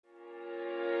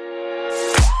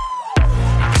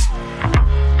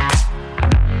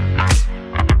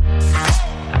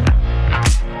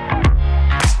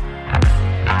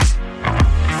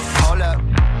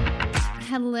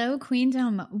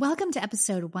Queendom. Welcome to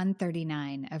episode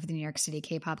 139 of the New York City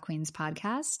K-Pop Queens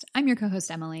podcast. I'm your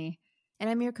co-host, Emily. And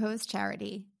I'm your co-host,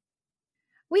 Charity.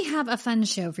 We have a fun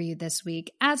show for you this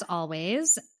week. As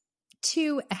always,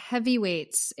 two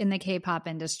heavyweights in the K-pop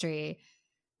industry,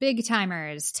 big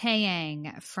timers,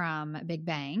 Taeyang from Big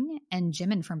Bang and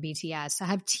Jimin from BTS,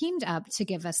 have teamed up to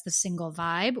give us the single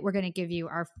Vibe. We're going to give you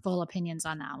our full opinions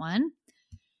on that one.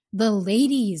 The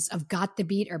ladies of Got the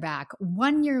Beat are back.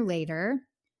 1 year later,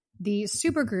 the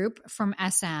supergroup from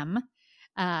SM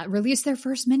released their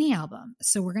first mini album.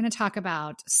 So we're going to talk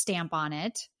about Stamp on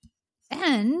It.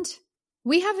 And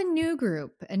we have a new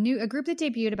group, a group that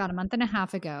debuted about a month and a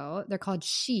half ago. They're called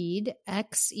Xeed,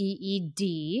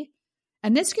 Xeed.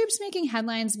 And this group's making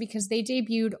headlines because they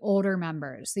debuted older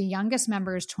members. The youngest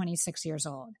member is 26 years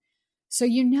old. So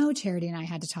you know Charity and I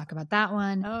had to talk about that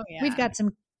one. Oh, yeah. We've got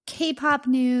some K-pop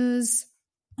news,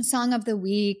 song of the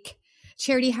week.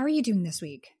 Charity, how are you doing this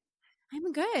week?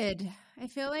 I'm good. I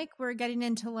feel like we're getting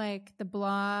into like the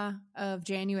blah of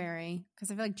January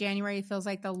because I feel like January feels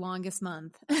like the longest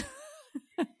month.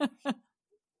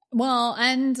 Well,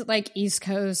 and like East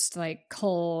Coast, like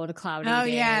cold, cloudy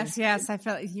days. Yes. I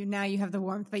felt like you have the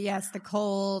warmth, but yes, the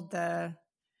cold,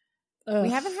 we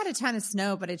haven't had a ton of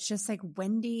snow, but it's just like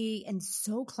windy and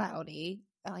so cloudy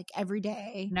like every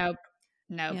day. Nope.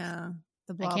 Yeah.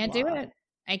 The blah, I can't blah. do it.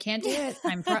 I can't do it.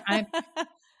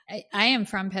 I am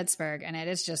from Pittsburgh, and it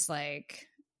is just like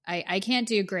I can't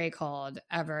do gray cold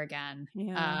ever again.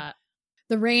 Yeah.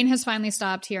 The rain has finally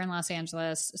stopped here in Los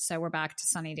Angeles, so we're back to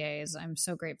sunny days. I'm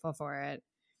so grateful for it.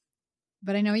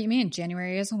 But I know what you mean.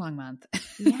 January is a long month.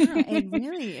 Yeah, it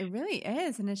really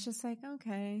is, and it's just like,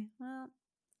 okay, well,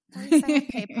 always say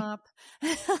K-pop.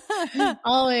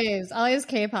 always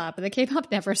K-pop. The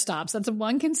K-pop never stops. That's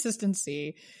one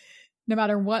consistency. No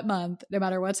matter what month, no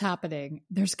matter what's happening,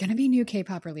 there's going to be new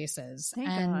K-pop releases. Thank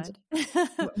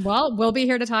God. Well, we'll be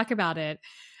here to talk about it.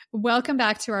 Welcome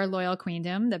back to our loyal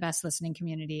queendom, the best listening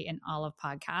community in all of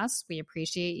podcasts. We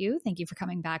appreciate you. Thank you for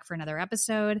coming back for another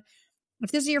episode.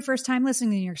 If this is your first time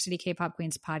listening to the New York City K-Pop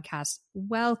Queens podcast,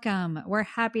 welcome. We're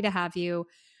happy to have you.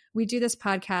 We do this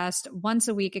podcast once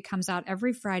a week. It comes out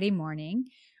every Friday morning.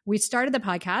 We started the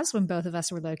podcast when both of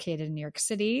us were located in New York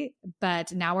City,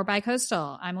 but now we're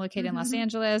bi-coastal. I'm located in Los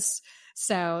Angeles.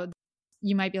 So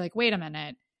you might be like, wait a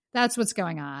minute, that's what's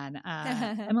going on.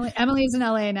 Emily's in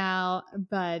LA now,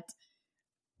 but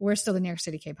we're still the New York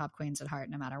City K-pop queens at heart,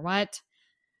 no matter what.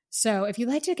 So if you'd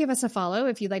like to give us a follow,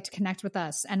 if you'd like to connect with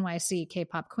us, NYC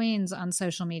K-pop Queens on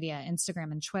social media,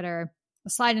 Instagram and Twitter,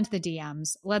 slide into the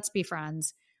DMs. Let's be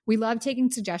friends. We love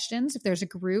taking suggestions. If there's a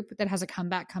group that has a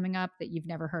comeback coming up that you've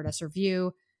never heard us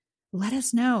review, let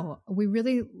us know.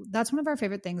 That's one of our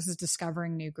favorite things is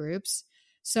discovering new groups.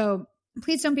 So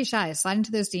please don't be shy. Slide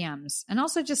into those DMs and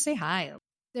also just say hi.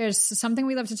 There's something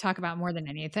we love to talk about more than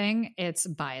anything. It's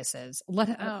biases.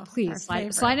 Please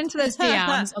slide into those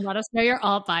DMs and let us know your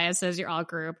alt biases, your alt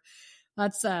group.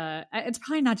 It's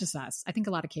probably not just us. I think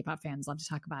a lot of K-pop fans love to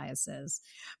talk biases,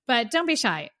 but don't be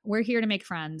shy. We're here to make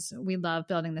friends. We love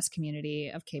building this community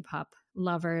of K-pop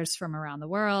lovers from around the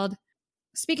world.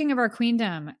 Speaking of our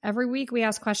queendom, every week we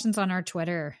ask questions on our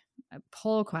Twitter,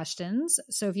 poll questions.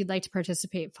 So if you'd like to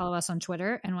participate, follow us on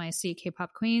Twitter, NYC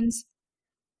K-pop Queens.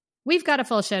 We've got a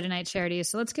full show tonight, Charity.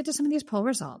 So let's get to some of these poll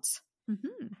results.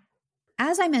 Mm-hmm.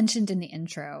 As I mentioned in the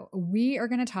intro, we are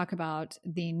going to talk about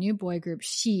the new boy group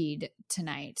Xeed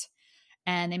tonight.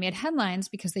 And they made headlines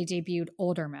because they debuted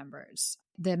older members.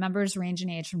 The members range in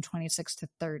age from 26 to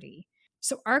 30.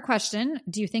 So our question,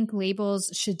 do you think labels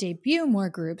should debut more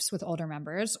groups with older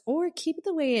members or keep it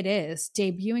the way it is,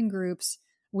 debuting groups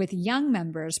with young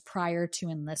members prior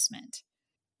to enlistment?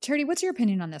 Charity, what's your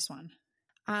opinion on this one?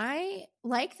 I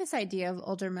like this idea of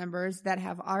older members that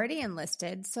have already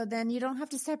enlisted, so then you don't have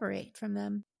to separate from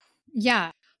them.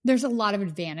 Yeah, there's a lot of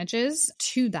advantages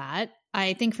to that.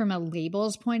 I think from a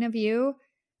label's point of view,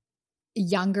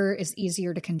 younger is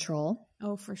easier to control.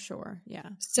 Oh, for sure. Yeah.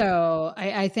 So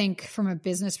I think from a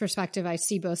business perspective, I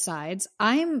see both sides.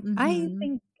 I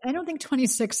don't think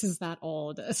 26 is that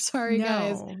old. Sorry,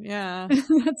 guys. Yeah.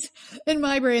 In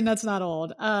my brain, that's not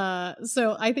old.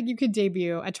 So I think you could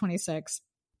debut at 26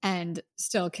 and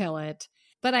still kill it.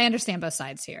 But I understand both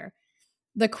sides here.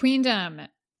 The Queendom,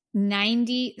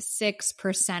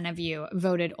 96% of you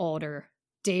voted older,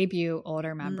 debut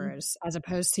older members, as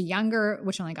opposed to younger,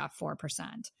 which only got 4%.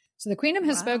 So the Queendom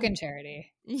has spoken,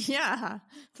 Charity. Yeah.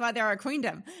 That's why they're our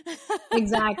Queendom.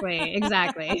 Exactly.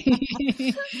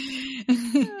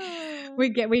 We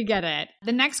get it.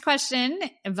 The next question,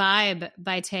 Vibe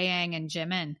by Taeyang and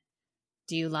Jimin.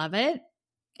 Do you love it?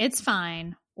 It's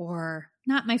fine. Or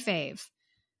not my fave.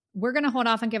 we're going to hold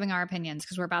off on giving our opinions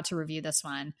because we're about to review this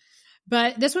one.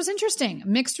 But this was interesting.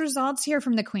 Mixed results here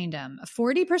from the Queendom.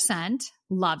 40%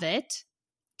 love it.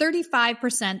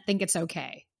 35% think it's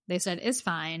okay. They said it's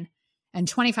fine.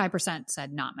 And 25%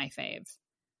 said not my fave.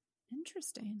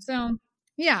 Interesting. So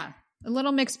yeah, a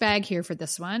little mixed bag here for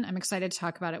this one. I'm excited to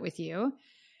talk about it with you.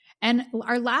 And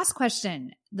our last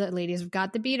question, the ladies have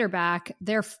got the beater back.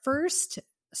 Their first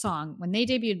song, when they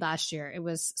debuted last year, it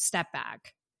was Step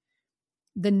Back.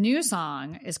 The new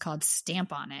song is called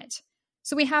Stamp on It.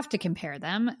 So we have to compare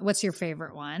them. What's your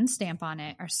favorite one? Stamp on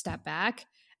It or Step Back?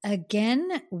 Again,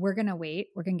 we're going to wait.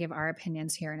 We're going to give our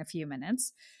opinions here in a few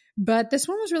minutes. But this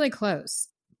one was really close.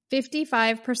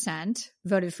 55%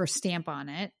 voted for Stamp on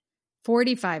It.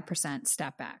 45%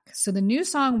 Step Back. So the new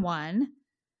song won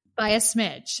by a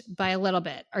smidge, by a little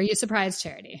bit. Are you surprised,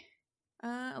 Charity?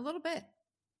 A little bit.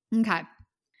 Okay.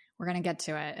 We're going to get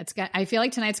to it. I feel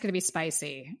like tonight's going to be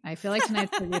spicy.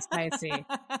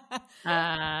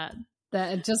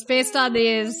 Just based on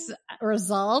these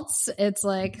results, it's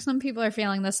like some people are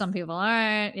feeling this, some people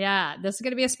aren't. Yeah, this is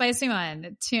going to be a spicy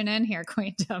one. Tune in here,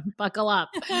 Queendom. Buckle up.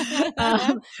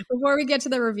 Before we get to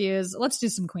the reviews, let's do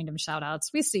some Queendom shout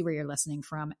outs. We see where you're listening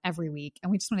from every week,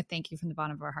 and we just want to thank you from the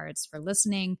bottom of our hearts for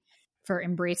listening, for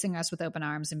embracing us with open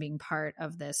arms and being part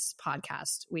of this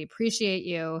podcast. We appreciate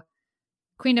you.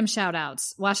 Queendom shout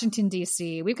outs, Washington,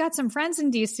 D.C. We've got some friends in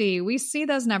D.C. We see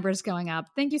those numbers going up.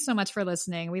 Thank you so much for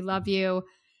listening. We love you.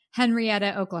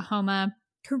 Henrietta, Oklahoma,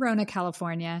 Corona,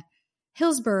 California,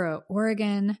 Hillsboro,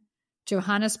 Oregon,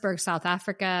 Johannesburg, South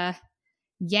Africa,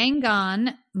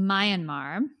 Yangon,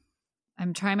 Myanmar.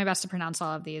 I'm trying my best to pronounce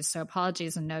all of these, so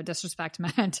apologies and no disrespect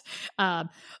meant.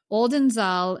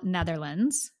 Oldenzaal,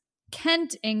 Netherlands,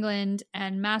 Kent, England,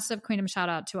 and massive Queendom shout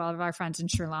out to all of our friends in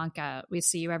Sri Lanka. We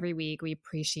see you every week. We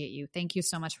appreciate you. Thank you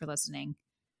so much for listening.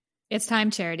 It's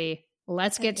time, Charity.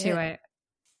 Let's get to it.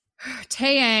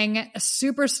 Taeyang, a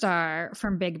superstar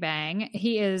from Big Bang.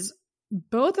 He is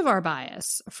both of our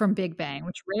bias from Big Bang,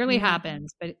 which rarely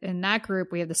happens, but in that group,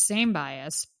 we have the same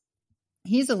bias.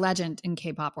 He's a legend in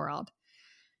K-pop world.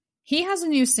 He has a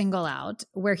new single out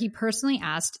where he personally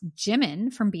asked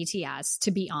Jimin from BTS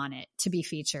to be on it, to be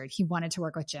featured. He wanted to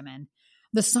work with Jimin.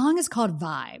 The song is called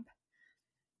Vibe.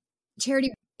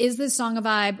 Charity, is this song a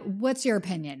vibe? What's your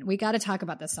opinion? We got to talk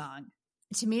about this song.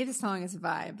 To me, the song is a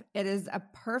vibe. It is a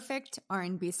perfect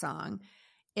R&B song.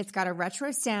 It's got a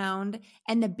retro sound,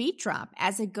 and the beat drop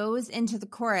as it goes into the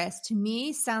chorus, to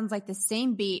me, sounds like the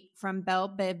same beat from Belle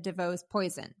Biv DeVoe's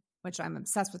Poison, which I'm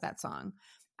obsessed with that song.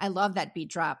 I love that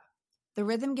beat drop. The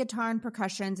rhythm, guitar, and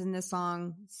percussions in this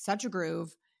song, such a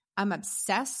groove. I'm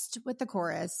obsessed with the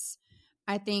chorus.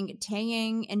 I think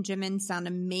Taeyang and Jimin sound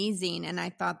amazing, and I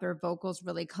thought their vocals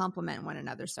really complement one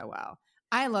another so well.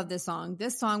 I love this song.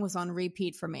 This song was on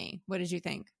repeat for me. What did you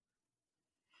think?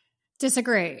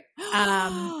 Disagree.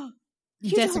 You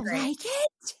disagree. don't like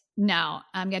it? No,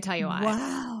 I'm going to tell you why.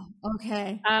 Wow.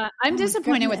 Okay. I'm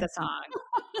disappointed with the song.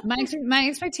 My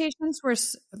expectations were,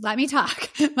 let me talk.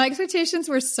 My expectations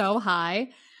were so high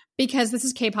because this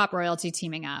is K-pop royalty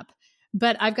teaming up.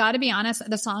 But I've got to be honest,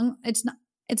 the song, it's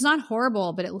not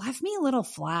horrible, but it left me a little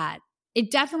flat.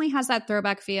 It definitely has that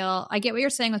throwback feel. I get what you're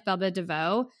saying with Belle Biv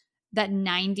DeVoe, that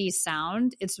 90s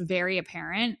sound. It's very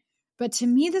apparent. But to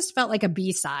me, this felt like a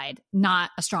B-side,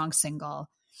 not a strong single.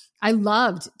 I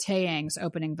loved Taeyang's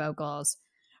opening vocals.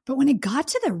 But when it got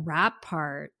to the rap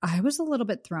part, I was a little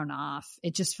bit thrown off.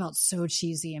 It just felt so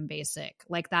cheesy and basic.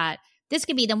 Like that, this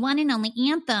could be the one and only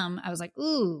anthem. I was like,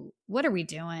 ooh, what are we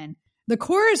doing? The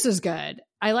chorus is good.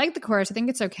 I like the chorus. I think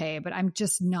it's okay, but I'm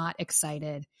just not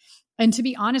excited. And to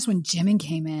be honest, when Jimin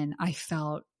came in, I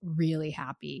felt really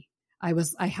happy.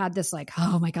 I had this like,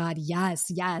 oh my God,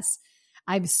 yes.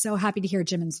 I'm so happy to hear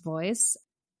Jimin's voice.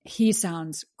 He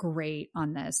sounds great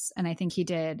on this, and I think he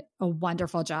did a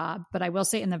wonderful job. But I will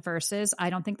say in the verses, I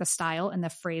don't think the style and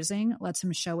the phrasing lets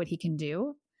him show what he can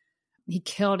do. He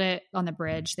killed it on the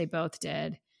bridge. They both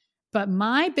did. But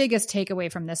my biggest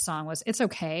takeaway from this song was it's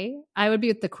okay. I would be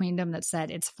with the Queendom that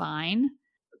said it's fine,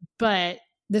 but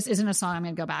this isn't a song I'm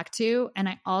going to go back to. And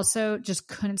I also just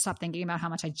couldn't stop thinking about how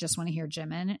much I just want to hear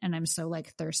Jimin, and I'm so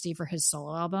like thirsty for his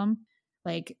solo album.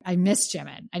 Like, I miss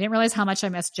Jimin. I didn't realize how much I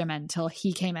missed Jimin until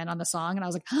he came in on the song, and I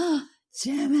was like, oh,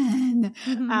 Jimin.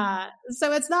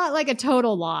 So it's not like a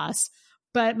total loss,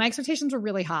 but my expectations were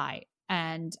really high.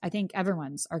 And I think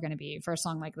everyone's are going to be for a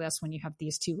song like this when you have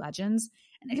these two legends.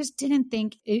 And I just didn't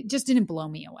think, it just didn't blow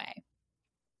me away.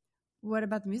 What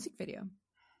about the music video?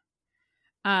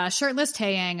 Shirtless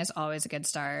Taeyang is always a good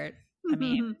start. I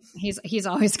mean, he's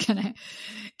always going to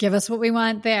give us what we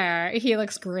want there. He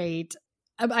looks great.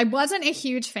 I wasn't a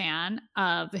huge fan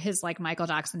of his like Michael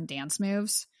Jackson dance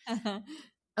moves.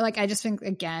 Like, I just think,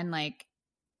 again, like,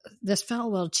 this felt a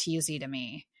little cheesy to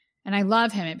me. And I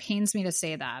love him. It pains me to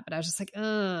say that, but I was just like,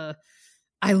 ugh.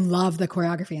 I love the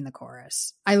choreography in the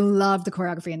chorus.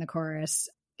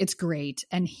 It's great.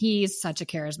 And he's such a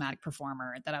charismatic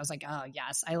performer that I was like, oh,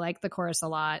 yes, I like the chorus a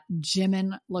lot.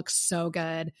 Jimin looks so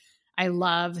good. I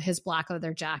love his black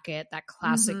leather jacket, that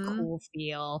classic cool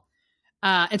feel.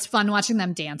 It's fun watching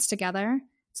them dance together.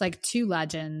 It's like two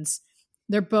legends.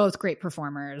 They're both great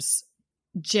performers.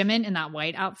 Jimin in that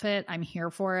white outfit, I'm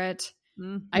here for it.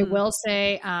 I will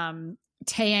say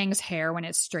Taeyang's hair when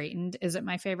it's straightened isn't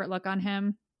my favorite look on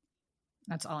him.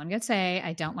 That's all I'm going to say.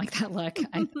 I don't like that look.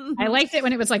 I liked it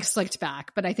when it was like slicked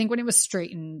back, but I think when it was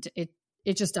straightened, it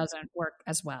just doesn't work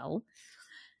as well.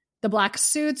 The black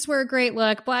suits were a great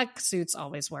look. Black suits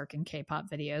always work in K-pop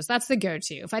videos. That's the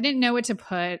go-to. If I didn't know what to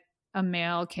put a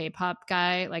male K-pop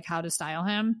guy, like how to style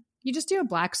him, you just do a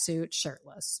black suit,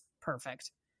 shirtless. Perfect.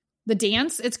 The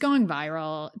dance, it's going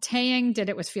viral. Taeyang did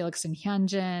it with Felix and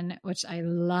Hyunjin, which I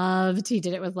loved. He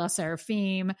did it with La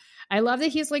Seraphim. I love that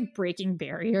he's like breaking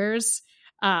barriers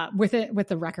with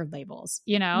the record labels,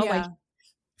 you know, like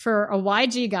for a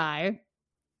YG guy,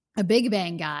 a Big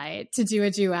Bang guy to do a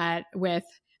duet with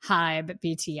Hybe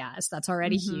BTS, that's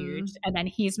already huge. And then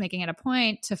he's making it a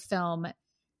point to film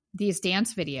these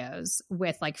dance videos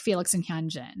with like Felix and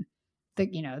Hyunjin,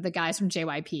 the guys from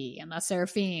JYP and La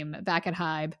Seraphim back at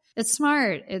Hybe. It's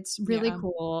smart. It's really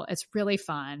cool. It's really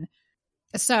fun.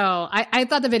 So I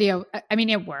thought the video, I mean,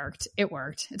 it worked.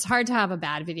 It's hard to have a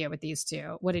bad video with these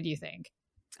two. What did you think?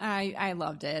 I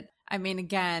loved it. I mean,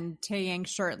 again, Taeyang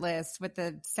shirtless with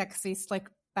the sexy slick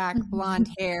back blonde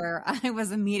hair. I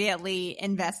was immediately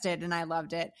invested and I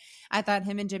loved it. I thought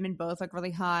him and Jimin both look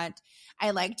really hot.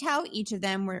 I liked how each of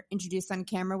them were introduced on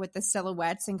camera with the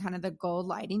silhouettes and kind of the gold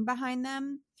lighting behind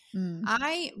them.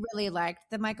 I really liked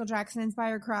the Michael Jackson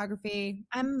inspired choreography.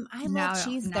 I love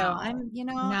cheese though. I'm a cheesy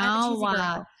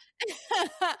girl.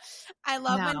 I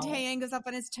love when Taeyang goes up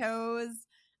on his toes.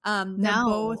 They're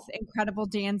both incredible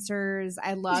dancers.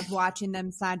 I loved watching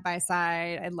them side by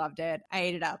side. I loved it. I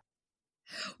ate it up.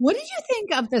 What did you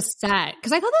think of the set?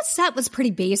 Because I thought the set was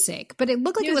pretty basic, but it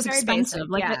looked like it was expensive.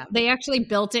 They actually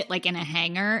built it like in a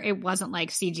hangar. It wasn't like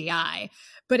CGI,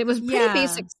 but it was pretty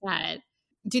basic set.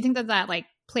 Do you think that like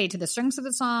played to the strengths of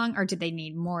the song, or did they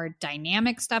need more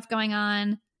dynamic stuff going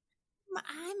on?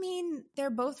 I mean, they're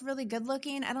both really good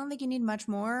looking. I don't think you need much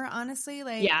more, honestly.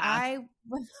 Like, I'm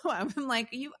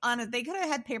like, they could have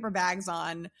had paper bags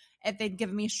on. If they'd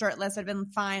given me shirtless, I'd been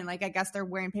fine. Like, I guess they're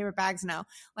wearing paper bags now.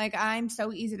 Like, I'm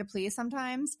so easy to please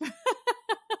sometimes.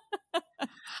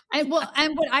 And what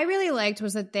I really liked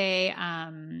was that they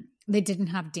didn't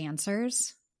have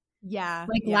dancers.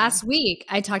 Last week,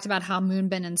 I talked about how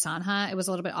Moonbin and Sanha, it was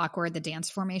a little bit awkward, the dance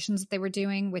formations that they were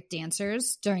doing with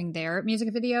dancers during their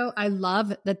music video. I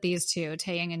love that these two,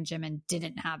 Taeyang and Jimin,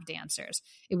 didn't have dancers.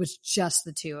 It was just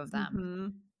the two of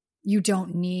them. You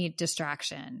don't need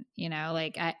distraction, you know?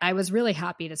 Like, I was really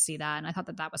happy to see that, and I thought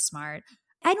that was smart.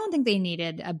 I don't think they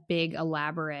needed a big,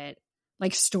 elaborate,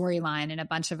 like, storyline and a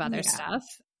bunch of other stuff.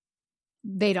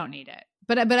 They don't need it.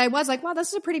 But I was like, wow, this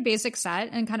is a pretty basic set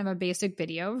and kind of a basic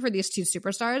video for these two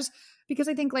superstars, because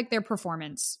I think like their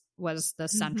performance was the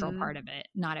central part of it,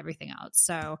 not everything else.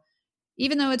 So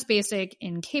even though it's basic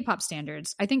in K-pop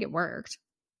standards, I think it worked.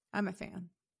 I'm a fan.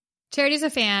 Charity's a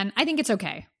fan. I think it's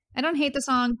okay. I don't hate the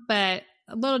song, but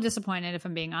a little disappointed if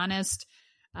I'm being honest.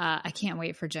 I can't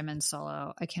wait for Jimin's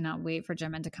solo. I cannot wait for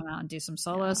Jimin to come out and do some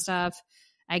solo stuff.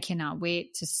 I cannot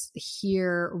wait to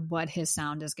hear what his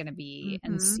sound is going to be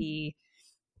and see.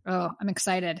 Oh, I'm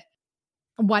excited.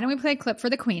 Why don't we play a clip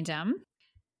for the Queendom?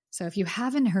 So if you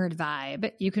haven't heard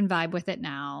Vibe, you can vibe with it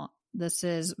now. This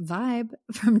is Vibe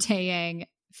from Taeyang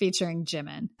featuring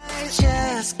Jimin. I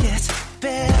just get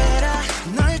better.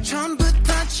 널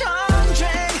처음부터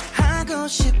정죄하고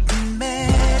싶은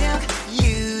매력.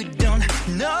 You don't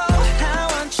know how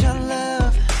I want your love.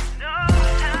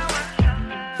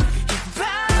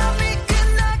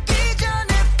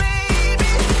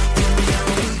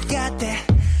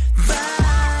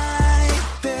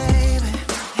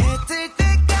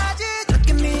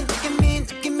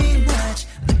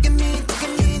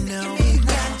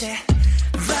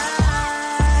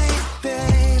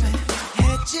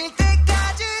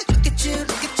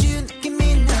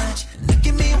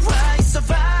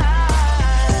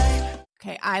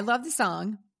 I love the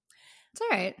song. It's all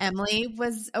right. Emily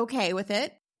was okay with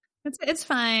it. It's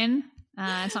fine.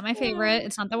 It's not my favorite.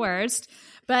 It's not the worst.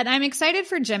 But I'm excited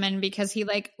for Jimin because he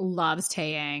like loves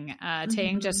Taeyang.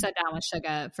 Taeyang just sat down with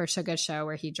Suga for Suga's show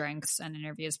where he drinks and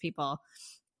interviews people.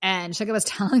 And Suga was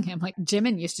telling him, like,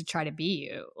 Jimin used to try to be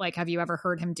you. Like, have you ever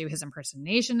heard him do his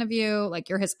impersonation of you? Like,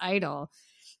 you're his idol.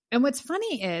 And what's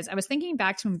funny is I was thinking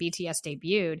back to when BTS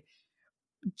debuted,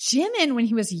 Jimin, when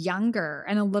he was younger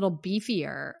and a little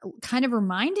beefier, kind of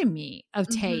reminded me of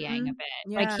Taeyang a bit.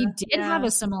 Yeah, like he did have a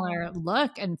similar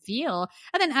look and feel.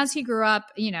 And then as he grew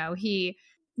up, you know, he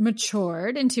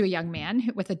matured into a young man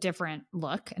with a different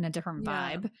look and a different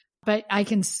vibe. But I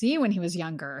can see when he was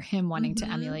younger, him wanting to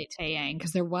emulate Taeyang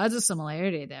because there was a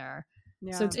similarity there.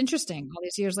 Yeah. So it's interesting. All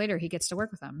these years later, he gets to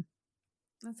work with him.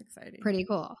 That's exciting. Pretty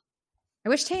cool. I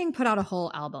wish Taeyang put out a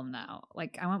whole album though.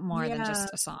 Like I want more than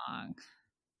just a song.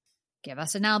 Give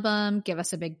us an album, give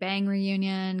us a Big Bang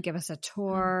reunion, give us a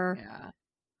tour. Yeah.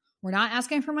 We're not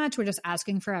asking for much. We're just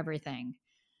asking for everything.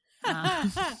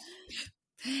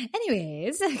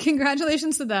 Anyways,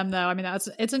 congratulations to them though. I mean,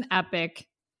 it's an epic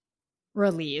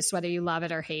release, whether you love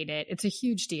it or hate it. It's a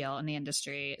huge deal in the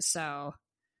industry. So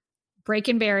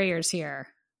breaking barriers here.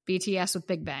 BTS with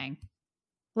Big Bang.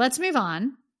 Let's move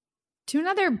on to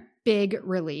another big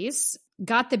release,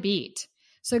 Got the Beat.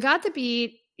 So Got the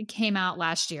Beat came out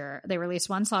last year. They released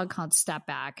one song called Step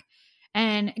Back.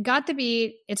 And Got the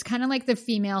Beat, it's kind of like the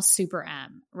female Super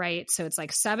M, right? So it's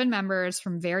like 7 members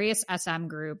from various SM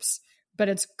groups, but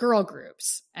it's girl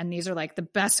groups. And these are like the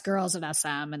best girls at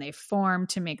SM, and they formed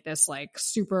to make this like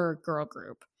super girl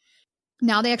group.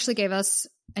 Now they actually gave us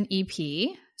an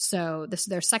EP. So this is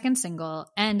their second single,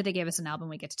 and they gave us an album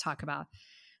we get to talk about.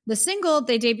 The single,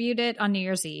 they debuted it on New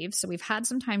Year's Eve. So we've had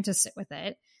some time to sit with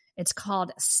it. It's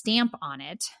called Stamp on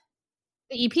It.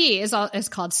 The EP is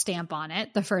called Stamp on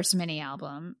It, the first mini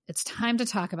album. It's time to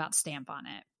talk about Stamp on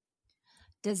It.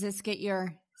 Does this get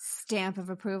your stamp of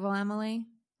approval, Emily,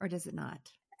 or does it not?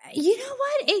 You know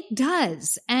what? It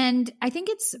does. And I think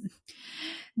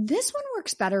this one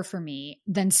works better for me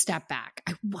than Step Back.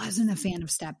 I wasn't a fan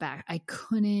of Step Back. I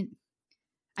couldn't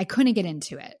get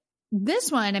into it.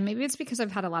 This one, and maybe it's because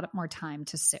I've had a lot more time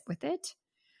to sit with it,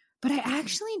 but I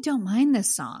actually don't mind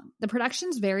this song. The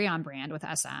production's very on brand with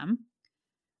SM.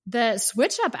 The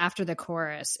switch up after the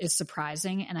chorus is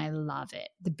surprising, and I love it.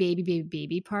 The baby, baby,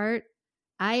 baby part,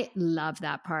 I love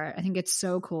that part. I think it's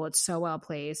so cool. It's so well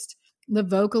placed. The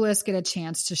vocalists get a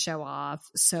chance to show off.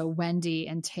 So Wendy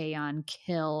and Taeyeon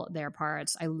kill their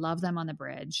parts. I love them on the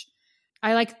bridge.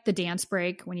 I like the dance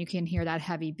break when you can hear that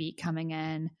heavy beat coming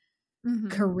in.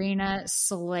 Karina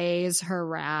slays her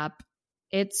rap.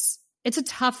 It's a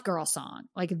tough girl song.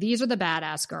 Like these are the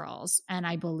badass girls, and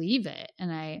I believe it.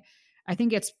 And I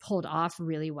think it's pulled off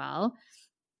really well.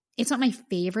 It's not my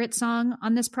favorite song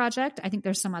on this project. I think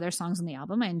there's some other songs on the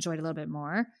album I enjoyed a little bit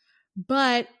more,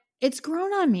 but it's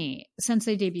grown on me since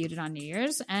they debuted it on New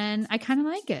Year's, and I kind of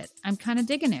like it. I'm kind of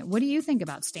digging it. What do you think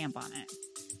about Stamp on It?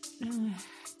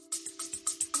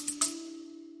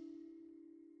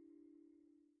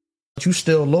 You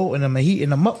still loading them and heating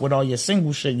them up with all your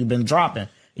single shit you've been dropping.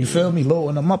 You feel me?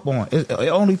 Loading them up on. It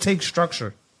only takes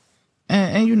structure.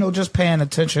 And you know, just paying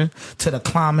attention to the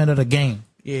climate of the game.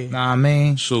 Yeah. Know what I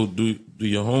mean? So do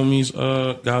your homies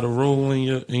got a role in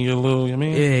your little, you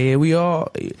mean? Yeah, we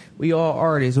all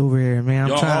artists over here, man.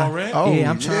 Y'all all right?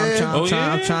 I'm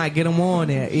trying to get them on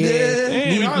there.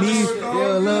 Yeah.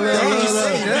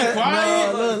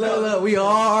 Look, we all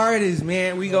artists,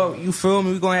 man. You feel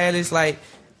me? We gonna have this like,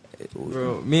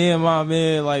 bro, me and my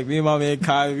man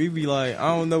Kai, we be like,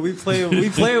 I don't know, we play with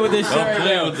this shit right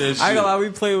now. I ain't gonna lie, we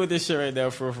play with this shit right now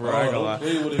for I ain't gonna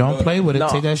lie. Don't play with it. No.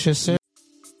 Take that shit serious.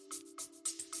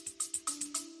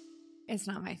 It's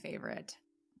not my favorite.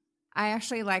 I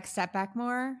actually like Step Back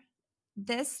more.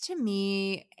 This to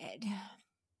me,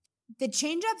 the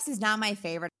change ups is not my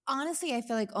favorite. Honestly, I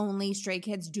feel like only Stray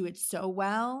Kids do it so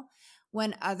well.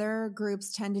 When other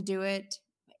groups tend to do it,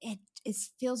 it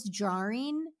feels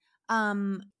jarring.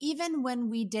 Even when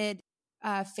we did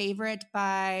Favorite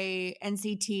by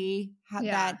NCT,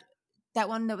 that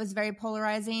one that was very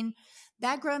polarizing,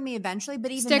 that grew on me eventually.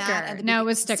 But even Sticker. No, it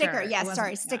was Sticker. Sticker. Yeah,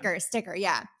 sorry, Sticker.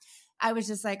 Yeah. I was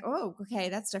just like, oh, okay,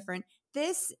 that's different.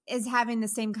 This is having the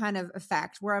same kind of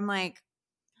effect where I'm like,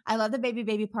 I love the baby,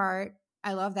 baby part.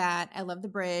 I love that. I love the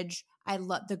bridge. I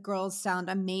love the girls sound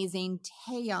amazing.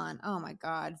 Taeyeon, oh my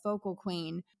God, vocal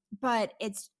queen. But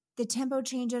the tempo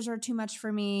changes are too much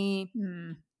for me.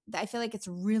 I feel like it's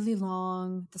really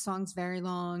long. The song's very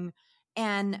long.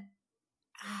 And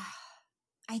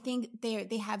I think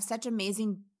they have such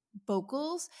amazing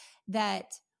vocals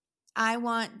that I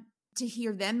want to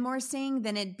hear them more sing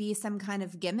than it be some kind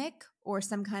of gimmick or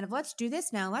some kind of let's do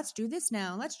this now, let's do this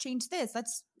now, let's change this.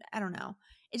 I don't know.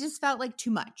 It just felt like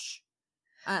too much.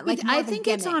 Like I think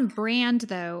it's on brand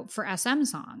though for SM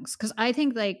songs, because I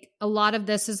think like a lot of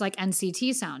this is like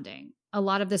NCT sounding. A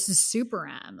lot of this is Super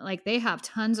M. Like they have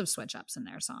tons of switch ups in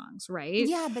their songs, right?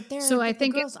 Yeah, but I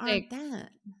think girls it's like that.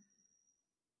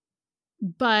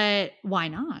 But why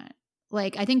not?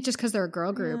 Like I think just because they're a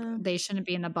girl group, Yeah. they shouldn't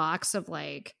be in the box of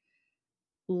like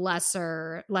less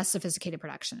sophisticated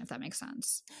production, if that makes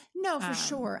sense. No, for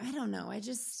sure. I don't know. I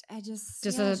just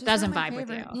doesn't vibe with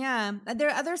you. Yeah, there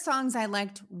are other songs I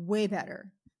liked way better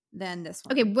than this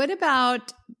one. Okay, what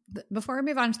about before we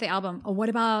move on to the album? What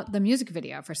about the music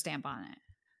video for Stamp on It?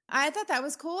 I thought that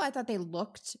was cool. I thought they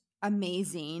looked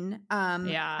amazing.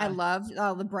 Yeah. I loved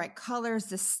all the bright colors,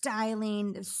 the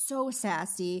styling. It was so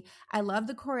sassy. I love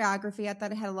the choreography. I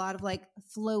thought it had a lot of like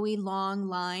flowy, long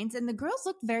lines, and the girls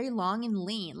looked very long and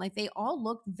lean. Like they all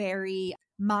looked very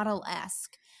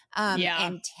model-esque.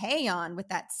 And Taeyeon with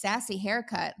that sassy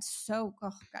haircut. Oh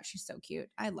gosh, she's so cute.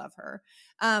 I love her.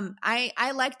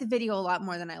 I liked the video a lot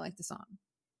more than I liked the song.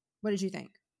 What did you think?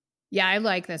 Yeah, I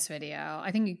like this video.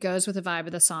 I think it goes with the vibe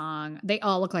of the song. They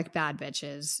all look like bad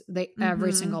bitches.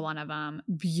 Every single one of them,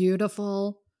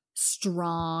 beautiful,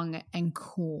 strong, and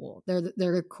cool.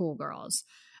 They're cool girls.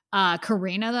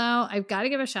 Karina though, I've got to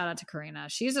give a shout out to Karina.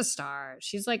 She's a star.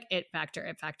 She's like it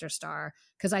factor star.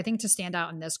 Because I think to stand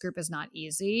out in this group is not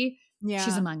easy. Yeah,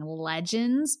 she's among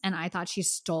legends, and I thought she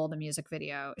stole the music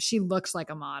video. She looks like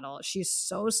a model. She's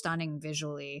so stunning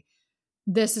visually.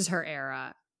 This is her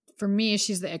era. For me,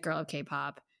 she's the it girl of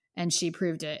K-pop, and she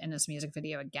proved it in this music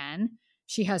video again.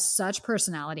 She has such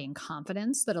personality and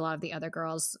confidence that a lot of the other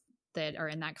girls that are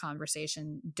in that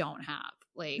conversation don't have.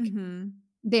 Like,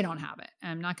 they don't have it.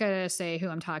 I'm not going to say who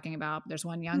I'm talking about. There's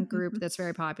one young group that's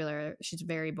very popular. She's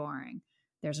very boring.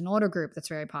 There's an older group that's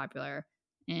very popular.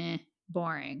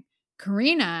 Boring.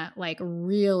 Karina, like,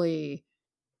 really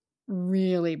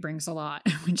brings a lot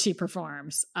when she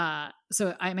performs.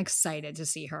 So I'm excited to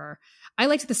see her. I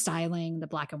liked the styling. The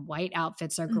black and white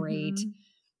outfits are great.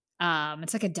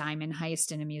 It's like a diamond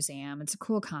heist in a museum. It's a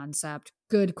cool concept.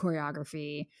 Good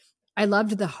choreography. I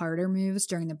loved the harder moves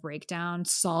during the breakdown.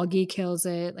 Seulgi kills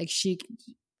it. Like she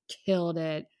killed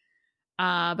it.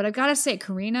 But I've got to say,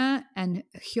 Karina and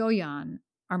Hyoyeon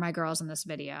are my girls in this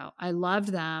video. I loved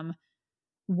them.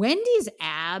 Wendy's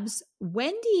abs.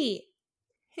 Wendy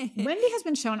has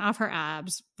been showing off her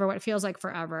abs for what feels like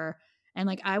forever. And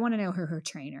like, I want to know who her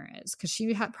trainer is, because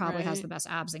she probably has the best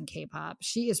abs in K-pop.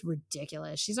 She is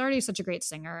ridiculous. She's already such a great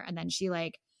singer. And then she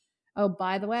like, oh,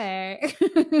 by the way,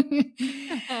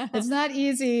 it's not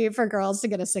easy for girls to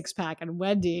get a six pack. And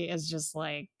Wendy is just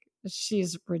like,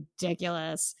 she's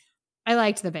ridiculous. I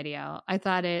liked the video. I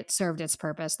thought it served its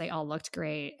purpose. They all looked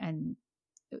great and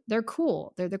they're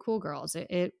cool. They're the cool girls.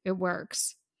 It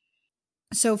works.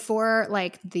 So for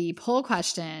like the poll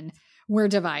question, we're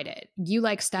divided. You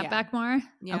like Step Back more?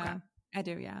 Yeah, okay. I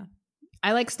do. Yeah.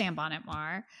 I like Stamp on It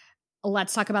more.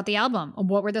 Let's talk about the album.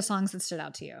 What were the songs that stood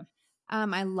out to you?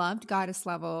 I loved Goddess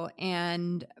Level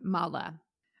and Mala.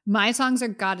 My songs are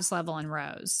Goddess Level and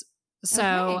Rose.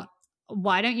 So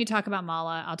why don't you talk about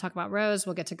Mala? I'll talk about Rose.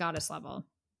 We'll get to Goddess Level.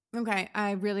 Okay.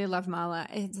 I really love Mala.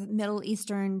 It's a Middle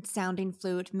Eastern sounding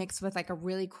flute mixed with like a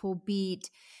really cool beat.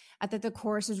 I thought the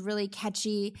chorus is really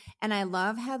catchy, and I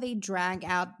love how they drag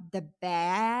out the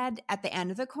bad at the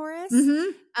end of the chorus.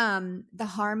 The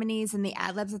harmonies and the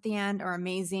ad-libs at the end are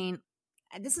amazing.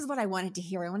 This is what I wanted to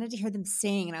hear. I wanted to hear them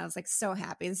sing, and I was like so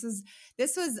happy.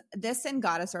 This and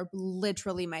Goddess are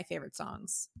literally my favorite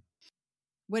songs.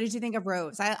 What did you think of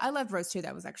Rose? I loved Rose too.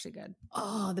 That was actually good.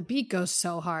 Oh, the beat goes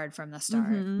so hard from the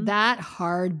start. That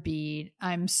hard beat,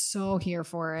 I'm so here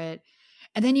for it.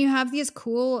 And then you have these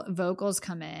cool vocals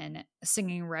come in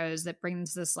singing Rose that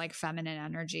brings this like feminine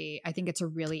energy. I think it's a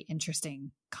really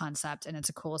interesting concept and it's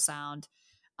a cool sound.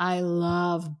 I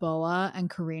love Boa and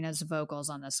Karina's vocals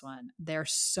on this one. They're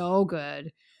so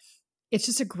good. It's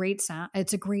just a great sound.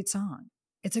 It's a great song.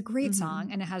 It's a great song.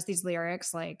 And it has these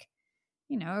lyrics like,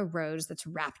 you know, a rose that's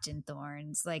wrapped in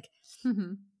thorns. Like,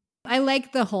 I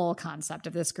like the whole concept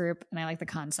of this group and I like the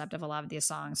concept of a lot of these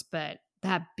songs, but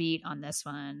that beat on this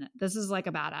one, this is like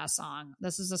a badass song.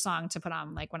 This is a song to put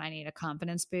on like when I need a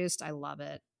confidence boost. I love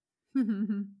it.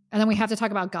 And then we have to talk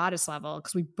about Goddess Level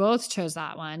because we both chose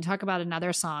that one. Talk about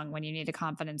another song when you need a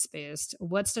confidence boost.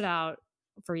 What stood out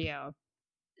for you?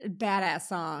 Badass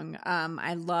song.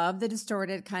 I love the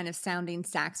distorted kind of sounding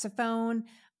saxophone.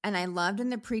 And I loved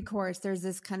in the pre-chorus, there's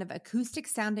this kind of acoustic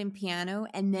sounding piano,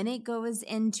 and then it goes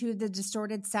into the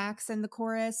distorted sax in the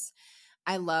chorus.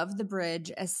 I love the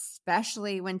bridge,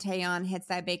 especially when Taeyeon hits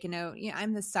that bacon note. Yeah,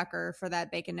 I'm the sucker for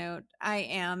that bacon note. I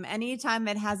am. Anytime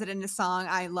it has it in a song,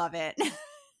 I love it.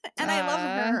 And I love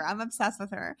her. I'm obsessed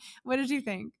with her. What did you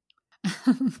think?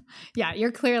 Yeah,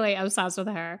 you're clearly obsessed with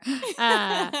her.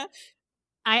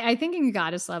 I think in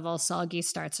Goddess level, Seulgi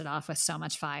starts it off with so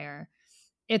much fire.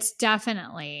 It's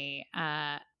definitely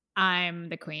I'm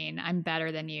the queen, I'm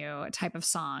better than you type of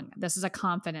song. This is a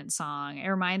confident song. It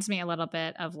reminds me a little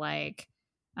bit of like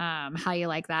How You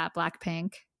Like That,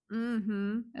 Blackpink.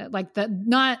 Mm-hmm. Like the,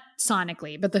 not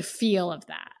sonically, but the feel of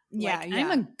that. Yeah, like, yeah.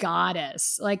 I'm a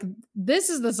goddess. Like, this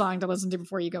is the song to listen to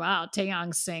before you go out.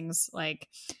 Taeyong sings like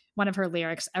one of her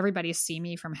lyrics, everybody see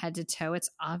me from head to toe. It's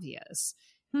obvious.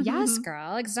 Yes,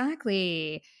 girl,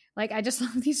 exactly. Like, I just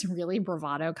love these really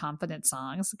bravado, confident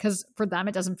songs because for them,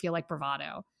 it doesn't feel like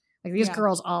bravado. Like, these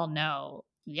girls all know,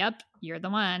 yep, you're the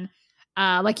one.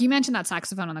 Like, you mentioned that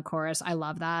saxophone on the chorus. I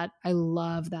love that. I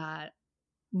love that.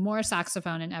 More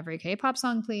saxophone in every K-pop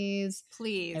song, please.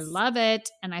 Please. I love it.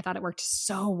 And I thought it worked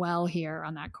so well here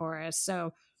on that chorus.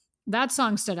 So that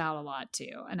song stood out a lot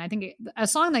too. And I think a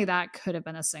song like that could have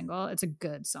been a single. It's a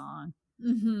good song.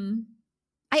 Mm-hmm.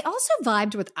 I also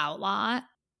vibed with Outlaw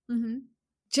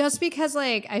just because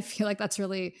like I feel like that's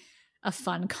really a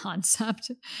fun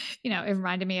concept. You know, it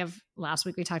reminded me of last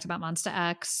week we talked about Monsta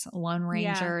X, Lone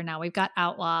Ranger. Yeah. Now we've got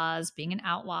Outlaws, being an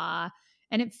outlaw.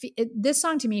 And this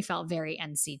song to me felt very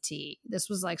NCT. This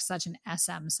was like such an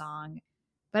SM song.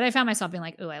 But I found myself being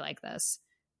like, ooh, I like this.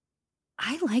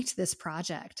 I liked this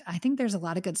project. I think there's a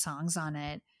lot of good songs on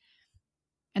it.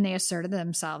 And they asserted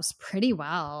themselves pretty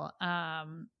well.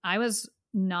 I was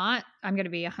not, I'm going to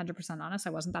be 100% honest, I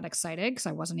wasn't that excited because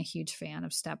I wasn't a huge fan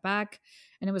of Step Back.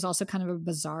 And it was also kind of a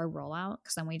bizarre rollout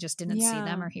because then we just didn't see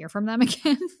them or hear from them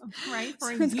again. Right,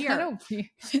 for so a year.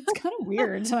 It's kind of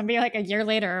weird. So I'd be like a year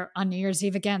later on New Year's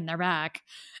Eve again, they're back.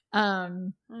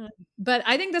 But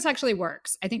I think this actually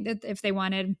works. I think that if they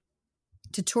wanted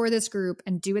to tour this group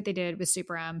and do what they did with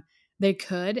Super M, they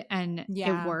could, and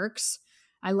it works.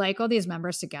 I like all these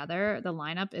members together. The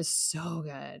lineup is so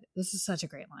good. This is such a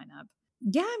great lineup.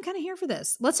 Yeah, I'm kind of here for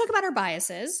this. Let's talk about our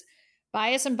biases.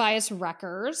 Bias and bias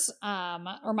wreckers.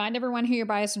 Remind everyone who your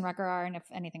bias and wrecker are and if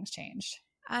anything's changed.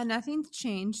 Nothing's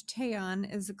changed.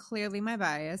 Taeyeon is clearly my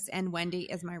bias and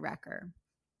Wendy is my wrecker.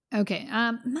 Okay.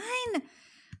 Mine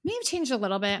may have changed a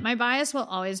little bit. My bias will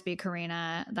always be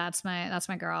Karina. That's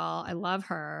my girl. I love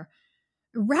her.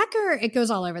 Wrecker, it goes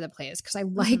all over the place because I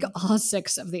like all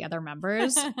 6 of the other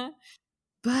members.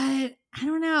 But I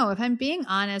don't know. If I'm being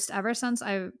honest, ever since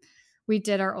we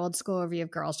did our old school review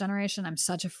of Girls' Generation, I'm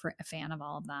such a fan of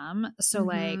all of them. So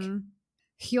like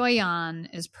Hyoyeon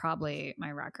is probably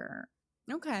my wrecker.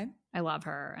 Okay. I love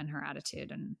her and her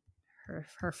attitude and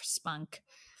her spunk.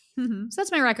 So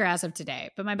that's my wrecker as of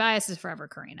today. But my bias is forever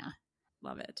Karina.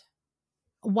 Love it.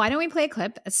 Why don't we play a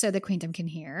clip so the Queendom can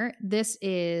hear? This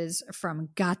is from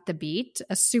Got the Beat,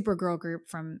 a Supergirl group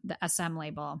from the SM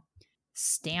label.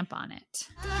 Stamp on it.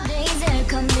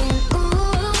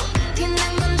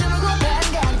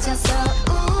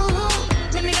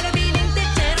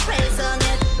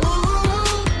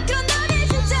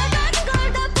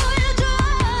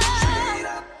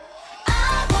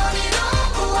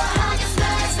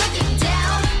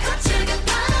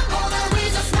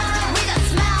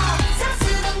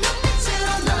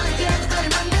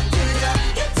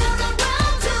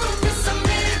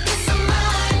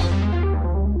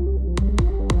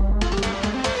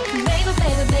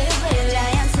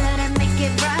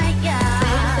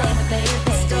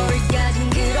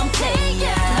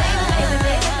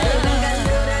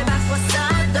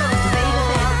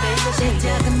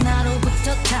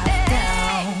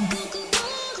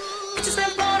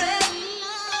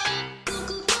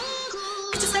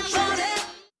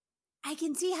 I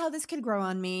can see how this could grow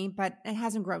on me, but it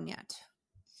hasn't grown yet.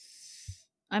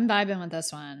 I'm vibing with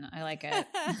this one. I like it.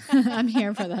 I'm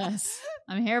here for this.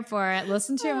 I'm here for it.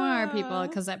 Listen to more, people,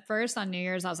 because at first on New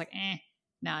Year's I was like,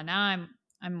 no, now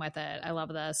I'm with it. I love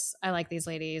this. I like these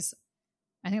ladies.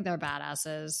 I think they're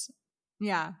badasses.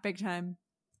 Yeah, big time.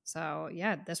 So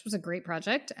yeah, this was a great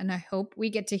project, and I hope we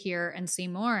get to hear and see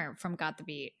more from Got the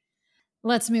Beat.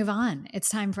 Let's move on. It's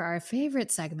time for our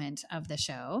favorite segment of the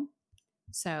show.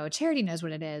 So Charity knows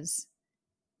what it is.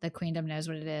 The Queendom knows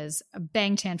what it is.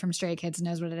 Bangtan from Stray Kids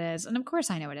knows what it is. And of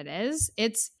course I know what it is.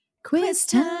 It's quiz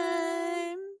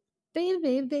time.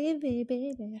 Baby.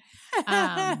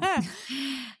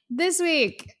 This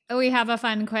week we have a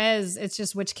fun quiz. It's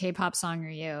just which K-pop song are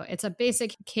you? It's a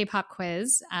basic K-pop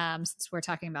quiz. Since we're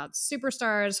talking about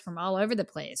superstars from all over the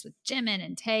place with Jimin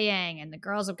and Taeyang and the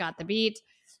girls have Got the Beat,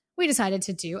 we decided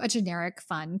to do a generic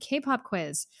fun K-pop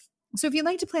quiz. So if you'd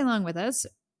like to play along with us,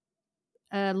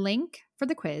 a link for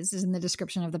the quiz is in the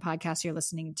description of the podcast you're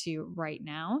listening to right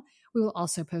now. We will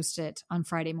also post it on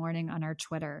Friday morning on our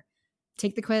Twitter.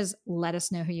 Take the quiz. Let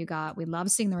us know who you got. We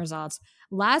love seeing the results.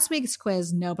 Last week's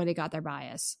quiz, nobody got their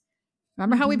bias.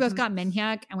 Remember how we both got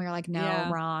Minhyuk and we were like, no,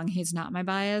 wrong. He's not my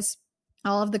bias.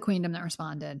 All of the queendom that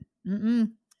responded.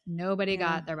 Nobody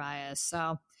got their bias.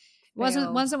 So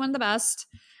wasn't one of the best.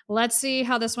 Let's see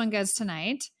how this one goes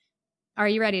tonight. Are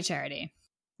you ready, Charity?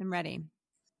 I'm ready.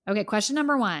 Okay, question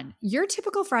number 1. Your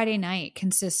typical Friday night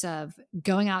consists of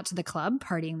going out to the club,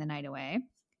 partying the night away,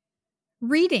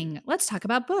 reading, let's talk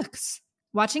about books,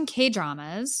 watching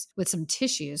K-dramas with some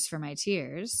tissues for my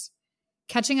tears,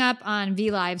 catching up on V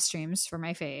live streams for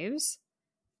my faves,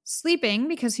 sleeping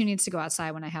because who needs to go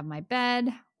outside when I have my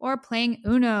bed, or playing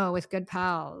Uno with good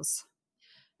pals.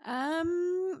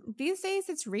 These days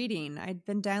it's reading. I've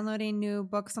been downloading new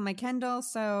books on my Kindle,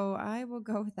 so I will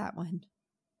go with that one.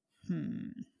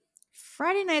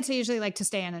 Friday nights I usually like to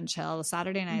stay in and chill.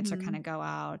 Saturday nights are kind of go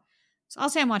out. So I'll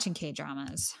say I'm watching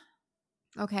K-dramas.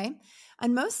 Okay.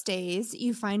 On most days,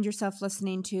 you find yourself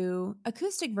listening to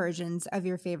acoustic versions of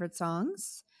your favorite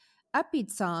songs,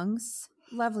 upbeat songs,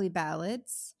 lovely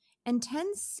ballads,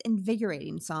 intense,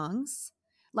 invigorating songs,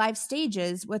 live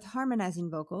stages with harmonizing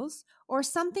vocals, or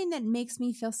something that makes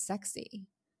me feel sexy.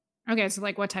 Okay, so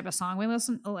like what type of song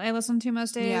I listen to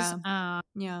most days?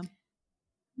 Yeah.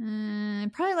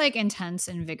 Probably like intense,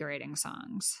 invigorating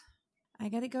songs. I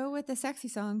gotta go with the sexy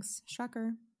songs.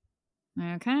 Shocker.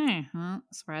 Okay. Well,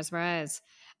 surprise.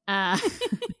 How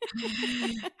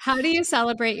do you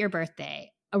celebrate your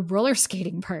birthday? A roller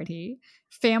skating party,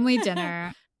 family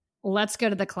dinner, let's go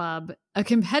to the club, a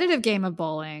competitive game of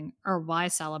bowling, or why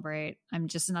celebrate? I'm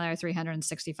just another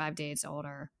 365 days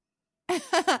older.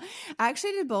 I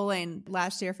actually did bowling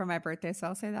last year for my birthday, so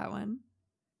I'll say that one.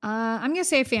 I'm going to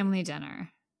say family dinner.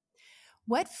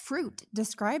 What fruit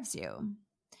describes you?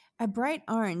 A bright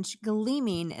orange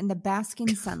gleaming in the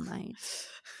basking sunlight.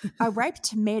 A ripe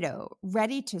tomato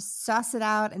ready to sauce it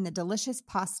out in the delicious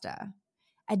pasta.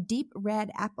 A deep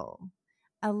red apple.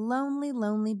 A lonely,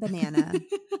 lonely banana.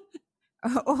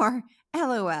 Or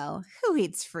LOL, who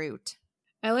eats fruit?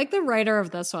 I like the writer of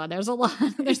this one. There's a lot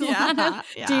of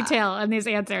detail in these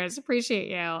answers. Appreciate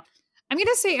you. I'm going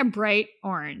to say a bright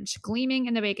orange, gleaming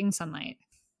in the baking sunlight.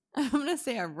 I'm going to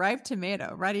say a ripe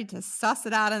tomato, ready to suss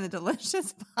it out in the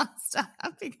delicious pasta,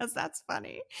 because that's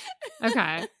funny.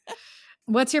 Okay.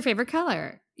 What's your favorite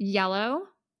color? Yellow,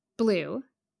 blue,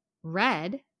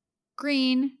 red,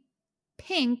 green,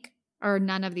 pink, or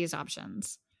none of these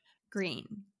options? Green.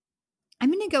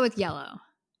 I'm going to go with yellow.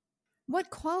 What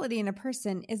quality in a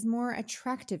person is more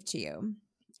attractive to you?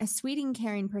 A sweet and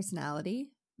caring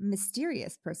personality,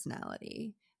 mysterious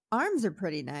personality, arms are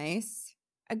pretty nice,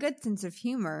 a good sense of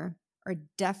humor, or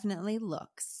definitely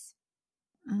looks?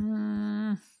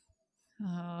 I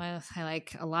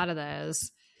like a lot of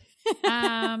those.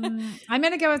 I'm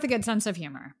going to go with a good sense of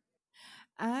humor.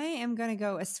 I am going to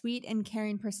go a sweet and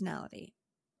caring personality.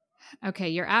 Okay,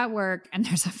 you're at work and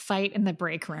there's a fight in the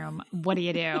break room. What do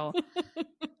you do?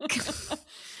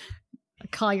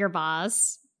 Call your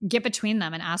boss, get between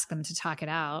them and ask them to talk it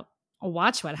out.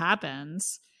 Watch what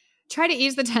happens. Try to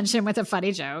ease the tension with a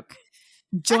funny joke.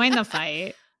 Join the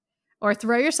fight. Or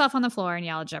throw yourself on the floor and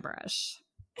yell gibberish.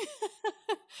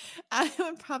 I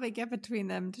would probably get between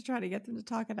them to try to get them to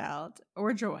talk it out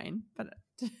or join. But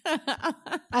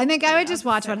I think I would just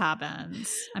watch what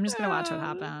happens. I'm just going to watch what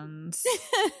happens.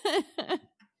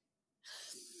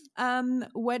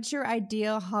 What's your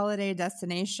ideal holiday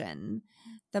destination?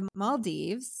 The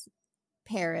Maldives,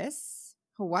 Paris,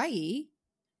 Hawaii,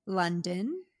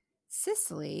 London,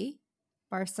 Sicily,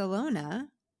 Barcelona,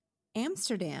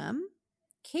 Amsterdam,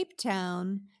 Cape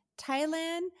Town,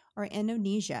 Thailand, or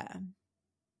Indonesia?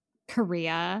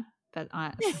 Korea, but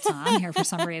it's not on here for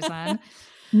some reason.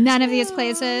 None of these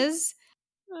places.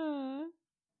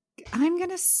 I'm going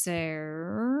to say,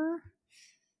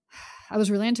 I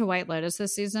was really into White Lotus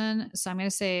this season, so I'm going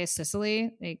to say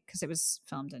Sicily because it was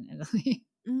filmed in Italy.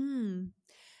 I'm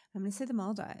going to say the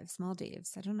Maldives.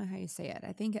 I don't know how you say it.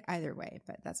 I think either way,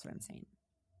 but that's what I'm saying.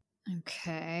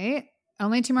 Okay.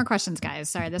 Only 2 more questions, guys.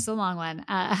 Sorry, this is a long one.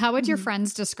 How would your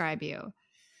friends describe you?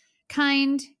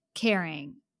 Kind,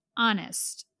 caring,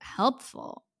 honest,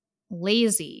 helpful,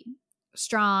 lazy,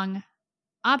 strong,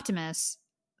 optimist,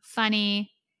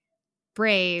 funny,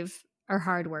 brave, or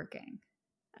hardworking?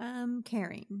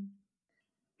 Caring.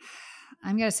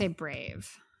 I'm going to say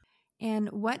brave. And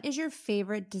what is your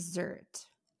favorite dessert?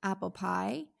 Apple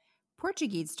pie,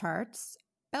 Portuguese tarts,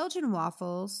 Belgian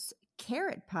waffles,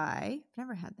 carrot pie. I've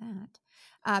never had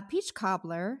that. Peach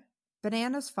cobbler,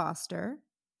 Bananas Foster,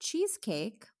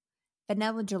 cheesecake,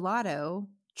 vanilla gelato,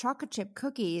 chocolate chip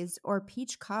cookies, or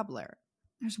peach cobbler.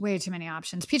 There's way too many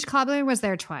options. Peach cobbler was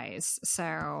there twice,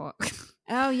 so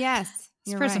Oh, yes.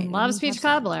 this You're person right. loves peach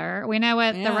cobbler. We know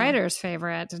what the Yeah. writer's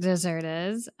favorite dessert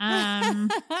is. Dun,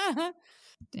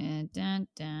 dun,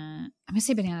 dun. I'm gonna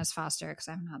say Bananas Foster because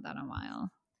I haven't had that in a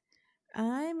while.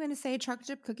 I'm going to say chocolate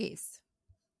chip cookies.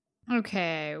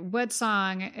 Okay, what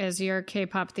song is your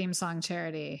K-pop theme song,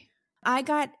 Charity? I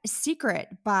got Secret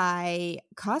by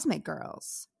Cosmic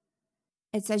Girls.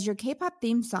 It says your K-pop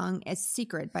theme song is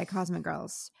Secret by Cosmic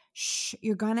Girls. Shh,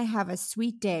 you're going to have a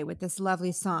sweet day with this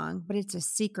lovely song, but it's a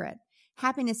secret.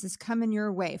 Happiness is coming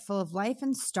your way, full of life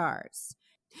and stars.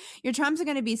 Your charms are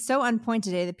going to be so on point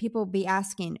today that people will be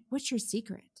asking, what's your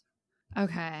secret?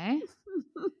 Okay.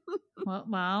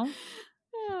 well,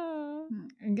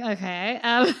 okay.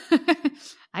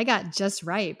 I got Just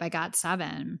Right by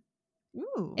Got7.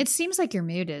 Ooh. It seems like your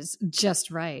mood is just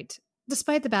right.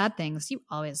 Despite the bad things, you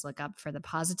always look up for the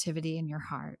positivity in your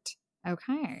heart.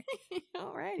 Okay.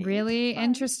 Alrighty. Really Fun.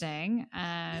 interesting.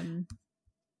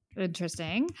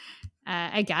 Interesting,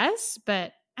 I guess,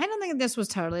 but I don't think this was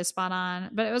totally spot on,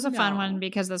 but it was a fun No, one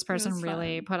because this person was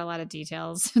really fun. put a lot of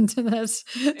details into this.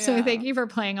 So Yeah. thank you for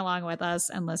playing along with us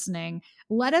and listening.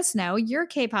 Let us know your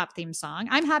K-pop theme song.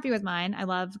 I'm happy with mine. I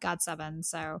love GOT7,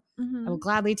 so Mhm. I will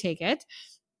gladly take it.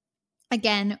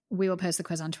 Again, we will post the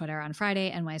quiz on Twitter on Friday,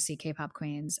 NYC K-pop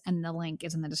Queens, and the link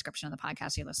is in the description of the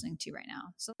podcast you're listening to right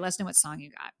now. So let us know what song you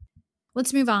got.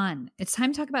 Let's move on. It's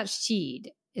time to talk about Xeed.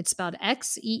 It's spelled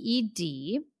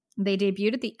Xeed. They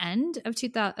debuted at the end of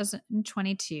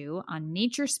 2022 on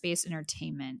Nature Space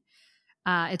Entertainment.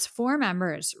 It's 4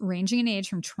 members ranging in age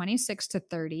from 26 to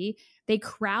 30. They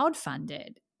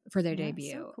crowdfunded for their Yeah,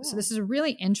 debut. so cool. So this is a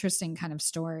really interesting kind of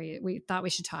story. We thought we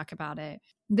should talk about it.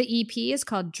 The EP is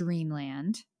called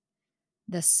Dreamland.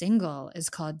 The single is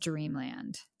called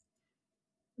Dreamland.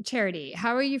 Charity,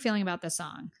 how are you feeling about this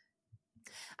song?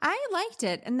 I liked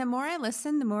it. And the more I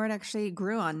listened, the more it actually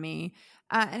grew on me.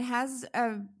 It has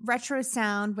a retro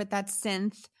sound with that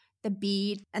synth, the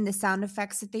beat, and the sound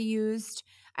effects that they used.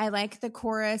 I like the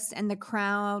chorus and the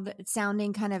crowd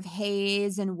sounding kind of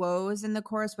haze and woes in the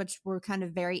chorus, which were kind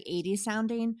of very 80s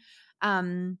sounding.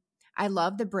 I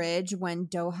love the bridge when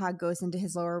Doha goes into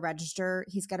his lower register.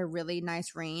 He's got a really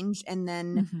nice range. And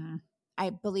then Mm-hmm. I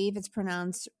believe it's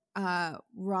pronounced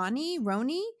Ronnie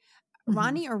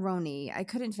or Roni. I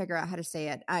couldn't figure out how to say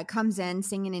it. Comes in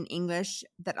singing in English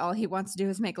that all he wants to do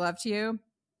is make love to you.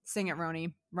 Sing it,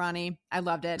 Ronnie. I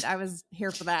loved it. I was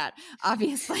here for that,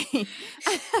 obviously.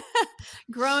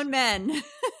 Grown men.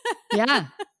 Yeah.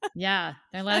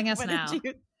 They're letting us know.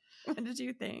 What did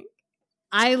you think?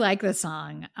 I like the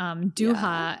song.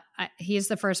 Doha, he's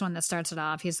the first one that starts it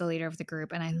off. He's the leader of the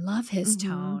group, and I love his Mhm.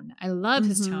 tone. I love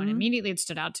his tone. Mhm. Immediately it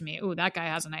stood out to me. Oh, that guy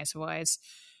has a nice voice.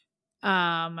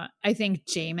 I think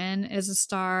Jamin is a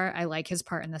star. I like his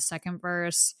part in the second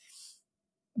verse.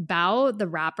 Bao, the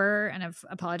rapper, and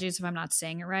apologies if I'm not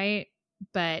saying it right,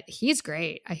 but he's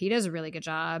great. He does a really good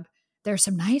job. There's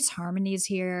some nice harmonies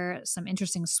here, some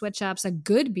interesting switch ups, a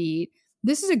good beat.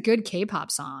 This is a good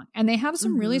K-pop song, and they have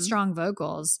some really Mhm. strong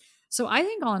vocals. So I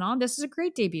think all in all, this is a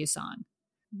great debut song.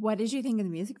 What did you think of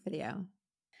the music video?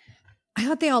 I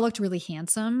thought they all looked really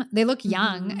handsome. They look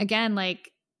young. Mhm. Again,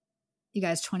 like, you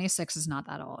guys, 26 is not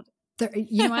that old.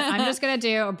 You know what? I'm just going to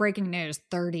do a breaking news.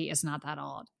 30 is not that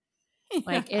old.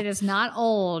 Like, it is not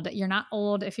old. You're not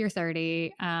old if you're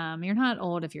 30. You're not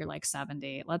old if you're like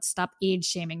 70. Let's stop age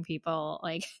shaming people.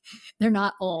 Like, they're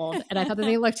not old. And I thought that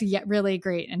they looked really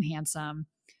great and handsome.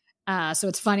 So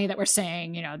it's funny that we're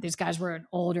saying, you know, these guys were an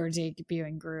older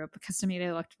debuting group, because to me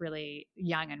they looked really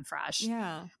young and fresh.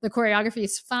 Yeah. The choreography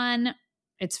is fun.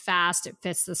 It's fast. It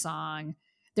fits the song.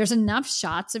 There's enough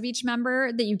shots of each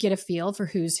member that you get a feel for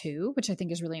who's who, which I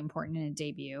think is really important in a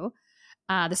debut.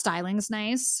 The styling's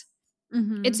nice.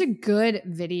 Mhm. It's a good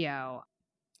video.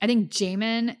 I think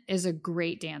Jamin is a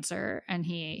great dancer, and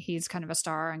he's kind of a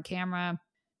star on camera.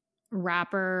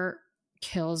 Rapper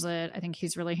kills it. I think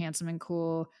he's really handsome and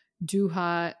cool.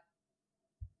 Doha,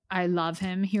 I love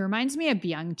him. He reminds me of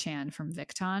Byung-chan from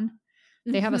Victon.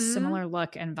 They have a Mhm. similar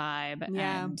look and vibe.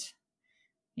 Yeah. And,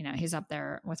 you know, he's up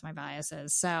there with my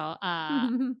biases. So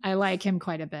I like him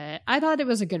quite a bit. I thought it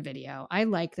was a good video. I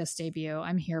like this debut.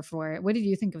 I'm here for it. What did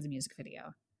you think of the music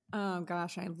video? Oh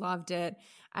gosh, I loved it.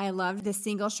 I loved the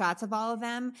single shots of all of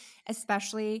them,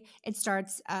 especially it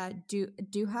starts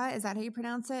Doha, is that how you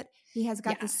pronounce it? He has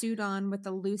got Yeah. the suit on with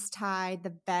the loose tie,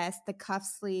 the vest, the cuff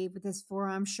sleeve with his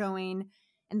forearm showing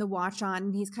and the watch on,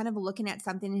 and he's kind of looking at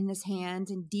something in his hand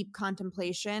in deep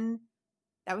contemplation.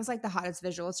 That was like the hottest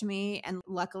visual to me. And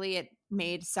luckily it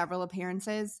made several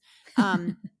appearances.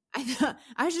 I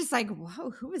was just like, whoa,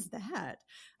 who is that?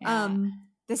 Yeah.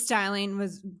 The styling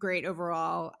was great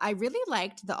overall. I really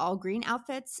liked the all green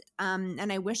outfits.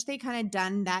 And I wish they kind of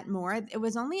done that more. It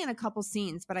was only in a couple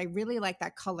scenes, but I really like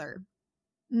that color.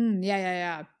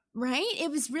 Yeah. Right? It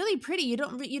was really pretty. You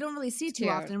don't really see too Cute.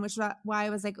 often, which is why I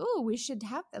was like, oh, we should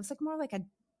have that. It was like more like a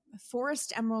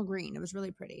forest emerald green. It was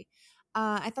really pretty.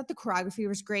 I thought the choreography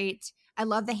was great. I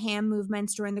love the hand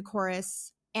movements during the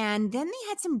chorus. And then they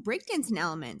had some breakdancing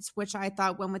elements, which I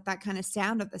thought went with that kind of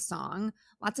sound of the song.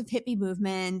 Lots of hippie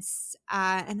movements.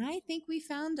 And I think we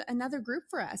found another group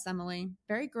for us, Emily.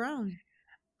 Very grown.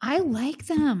 I like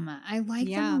them. I like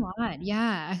Yeah. them a lot.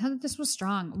 Yeah. I thought this was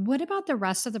strong. What about the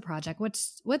rest of the project?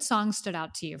 What songs stood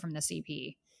out to you from this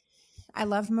EP? I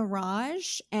loved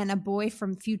Mirage and A Boy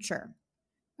from Future.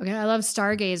 Okay, I love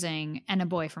Stargazing and A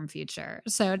Boy from Future.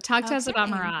 So talk to us about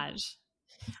Okay. Mirage.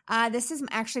 This is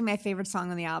actually my favorite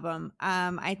song on the album.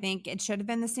 I think it should have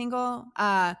been the single.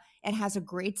 It has a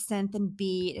great synth and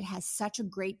beat. It has such a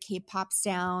great K-pop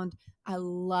sound. I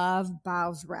love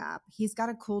Bao's rap. He's got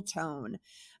a cool tone.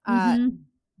 Mhm.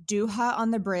 Duha on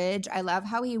the bridge. I love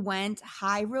how he went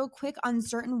high real quick on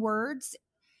certain words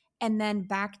and then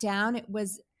back down. It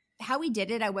was how he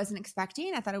did it. I wasn't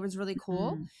expecting. I thought it was really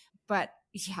cool. Mhm. But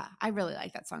yeah, I really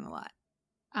like that song a lot.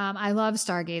 I love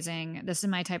Stargazing. This is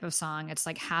my type of song. It's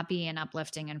like happy and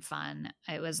uplifting and fun.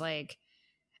 It was like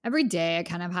every day I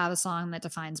kind of have a song that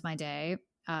defines my day.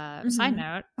 Side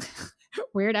note,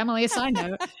 weird Emily, side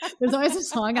note. There's always a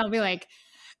song I'll be like,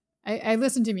 I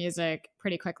listen to music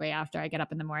pretty quickly after I get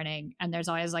up in the morning. And there's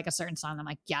always like a certain song I'm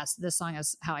like, yes, this song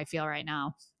is how I feel right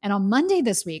now. And on Monday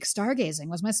this week, Stargazing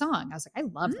was my song. I was like, I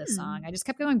love this song. I just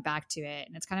kept going back to it.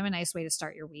 And it's kind of a nice way to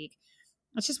start your week.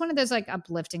 It's just one of those like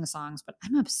uplifting songs, but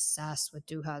I'm obsessed with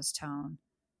Duha's tone.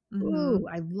 Ooh,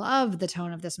 I love the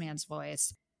tone of this man's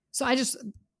voice. So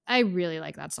I really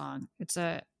like that song. It's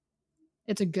a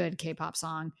good K-pop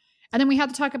song. And then we had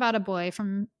to talk about A Boy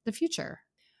from the Future.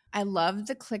 I love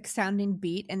the click sounding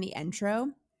beat in the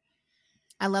intro.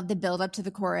 I love the build up to the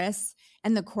chorus,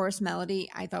 and the chorus melody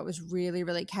I thought was really,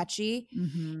 really catchy.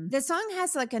 Mm-hmm. The song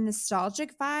has like a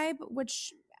nostalgic vibe,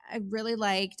 which I really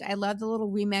liked. I love the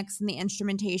little remix and the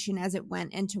instrumentation as it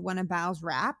went into one of Bao's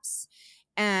raps.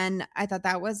 And I thought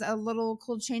that was a little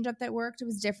cool change up that worked. It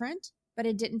was different, but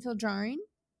it didn't feel jarring.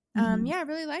 Mhm. Yeah, I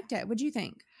really liked it. What do you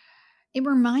think? The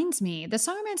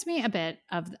song reminds me a bit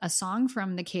of a song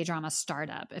from the K-drama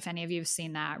Startup. If any of you have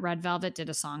seen that, Red Velvet did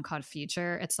a song called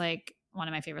Future. It's like one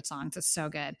of my favorite songs. It's so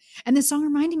good. And this song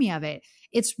reminded me of it.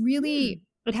 It's really,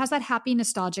 it has that happy,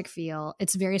 nostalgic feel.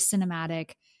 It's very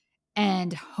cinematic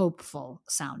and hopeful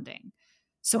sounding.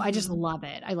 So I just love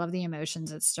it. I love the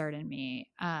emotions it stirred in me.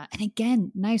 And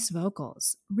again, nice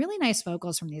vocals, really nice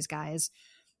vocals from these guys.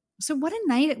 So what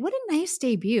a nice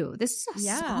debut. This is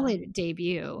a solid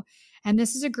debut. And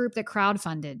this is a group that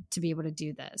crowdfunded to be able to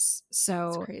do this. So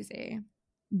It's crazy.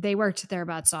 they worked their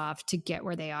butts off to get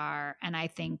where they are. And I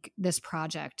think this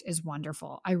project is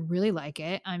wonderful. I really like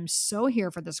it. I'm so here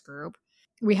for this group.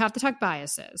 We have to talk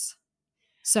biases.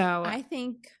 So I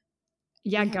think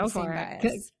yeah, we have go the same for it.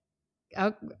 bias.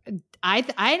 Oh, I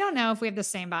don't know if we have the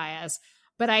same bias,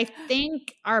 but I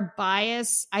think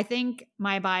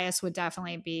my bias would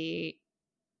definitely be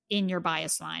in your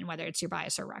bias line, whether it's your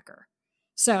bias or Wrecker.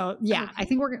 So yeah, Okay.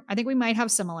 I think we might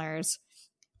have similars.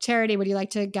 Charity, would you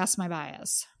like to guess my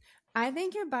bias? I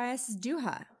think your bias is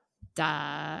Duha.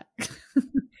 Duh.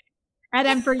 And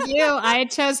then for you, I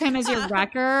chose him as your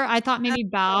Wrecker. I thought maybe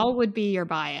Bao would be your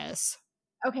bias.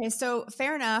 Okay, so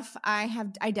fair enough. I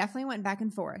definitely went back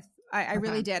and forth. I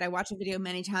really Okay. did. I watched a video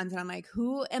many times and I'm like,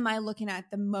 who am I looking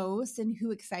at the most and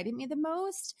who excited me the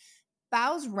most?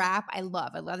 Bao's rap, I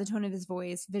love. I love the tone of his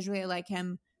voice. Visually, I like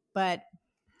him. But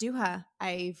Duha,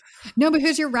 No, but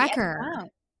who's your Wrecker?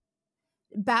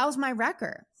 Bao's my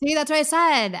Wrecker. See, that's what I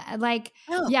said. Like,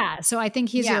 Oh. yeah. So I think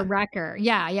he's Yeah. your Wrecker.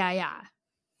 Yeah.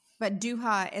 But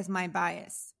Duha is my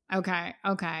bias. Okay.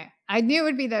 I knew it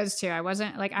would be those two. I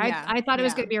wasn't like I thought it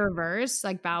was going to be reverse.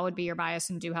 Like Bao would be your bias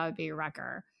and Duha would be your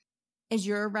Wrecker. Is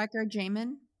your Wrecker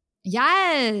Jamin?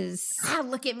 Yes.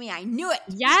 Look at me. I knew it.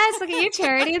 Yes, look at you,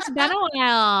 Charity. It's been a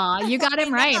while. You got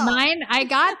him right. Mine, I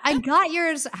got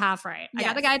yours half right. I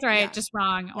got the guys right, yeah. just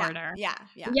wrong order. Yeah.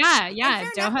 Yeah.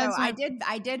 And fair enough, Doha's though,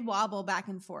 I did wobble back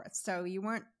and forth, so you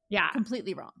weren't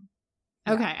completely wrong.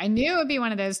 Okay, I knew it would be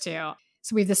one of those two.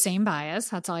 So we have the same bias.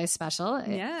 That's always special.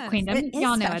 Yes, Queendom, it is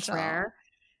y'all know special. it's rare.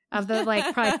 Of the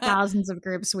like probably thousands of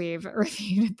groups we've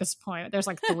reviewed at this point, there's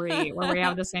like 3 where we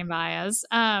have the same bias.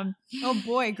 Oh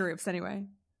boy, groups anyway.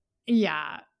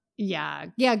 Yeah. Yeah.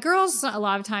 Yeah. Girls, a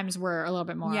lot of times were a little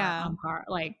bit more Yeah. on par,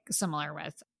 like similar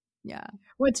with. Yeah.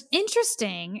 What's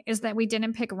interesting is that we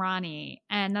didn't pick Ronnie,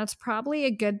 and that's probably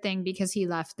a good thing because he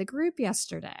left the group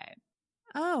yesterday.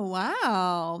 Oh,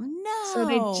 wow. No. So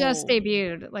they just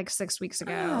debuted like 6 weeks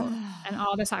ago, and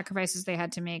all the sacrifices they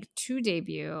had to make to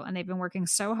debut, and they've been working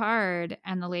so hard,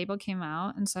 and the label came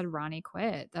out and said Ronnie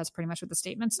quit. That's pretty much what the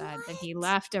statement said, that he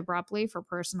left abruptly for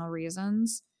personal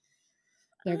reasons.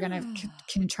 They're going to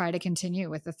can try to continue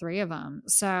with the three of them.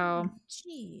 So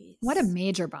Jeez. what a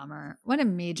major bummer. What a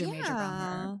major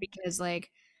bummer. Because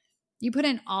like you put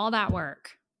in all that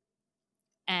work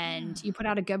and you put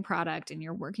out a good product and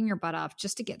you're working your butt off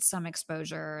just to get some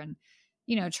exposure and,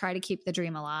 you know, try to keep the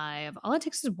dream alive. All it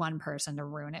takes is one person to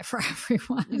ruin it for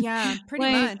everyone. Yeah, pretty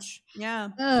Like, much. Yeah.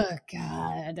 Oh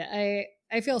God.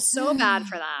 I feel so bad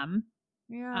for them.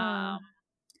 Yeah.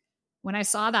 When I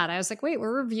saw that, I was like, wait,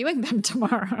 we're reviewing them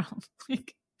tomorrow.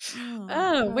 Like,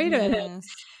 wait a minute. goodness.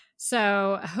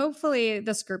 So hopefully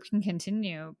this group can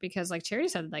continue because like Charity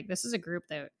said, like this is a group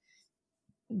that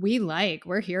we like.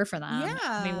 We're here for them.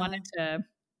 Yeah. We wanted to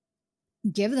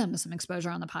give them some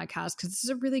exposure on the podcast because this is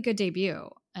a really good debut.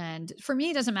 And for me,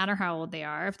 it doesn't matter how old they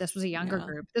are. If this was a younger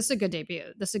group, this is a good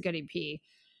debut. This is a good EP.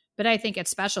 But I think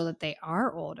it's special that they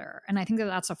are older. And I think that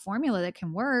that's a formula that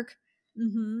can work.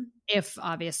 Mm-hmm. If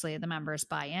obviously the members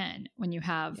buy in. When you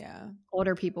have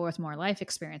older people with more life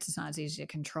experience, it's not as easy to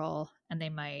control, and they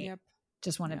might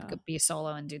just want to be solo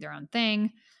and do their own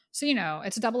thing. So, you know,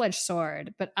 it's a double-edged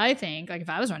sword. But I think, like, if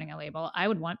I was running a label, I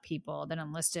would want people that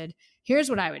enlisted. Here's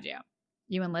what I would do.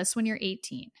 You enlist when you're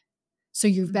 18. So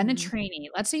you've been a trainee.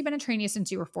 Let's say you've been a trainee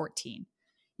since you were 14.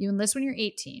 You enlist when you're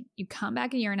 18. You come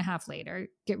back a year and a half later,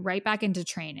 get right back into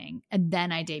training, and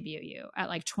then I debut you at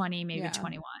like 20, maybe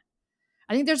 21.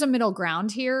 I think there's a middle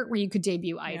ground here where you could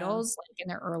debut idols like in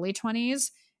their early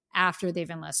 20s after they've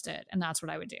enlisted. And that's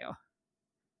what I would do.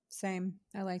 Same.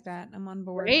 I like that. I'm on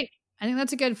board. Right? I think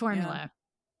that's a good formula.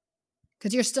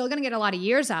 Because you're still going to get a lot of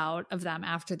years out of them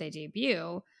after they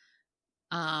debut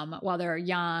while they're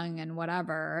young and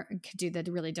whatever, could do the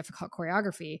really difficult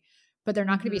choreography. But they're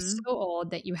not going to be so old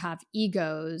that you have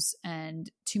egos and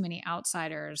too many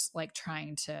outsiders like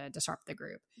trying to disrupt the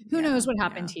group. Who knows what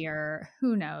happened here?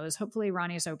 Who knows? Hopefully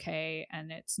Ronnie's okay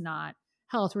and it's not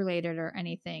health related or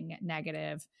anything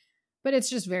negative. But it's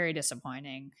just very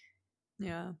disappointing.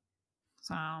 Yeah.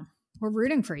 So we're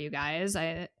rooting for you guys.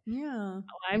 I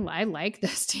like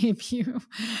this debut.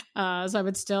 So I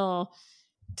would still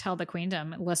tell the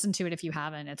Queendom, listen to it if you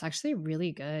haven't. It's actually a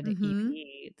really good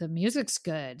EP. The music's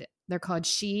good. They're called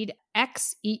Xeed,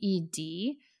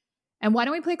 Xeed. And why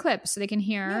don't we play clips so they can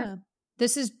hear?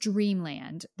 This is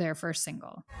Dreamland, their first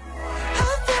single.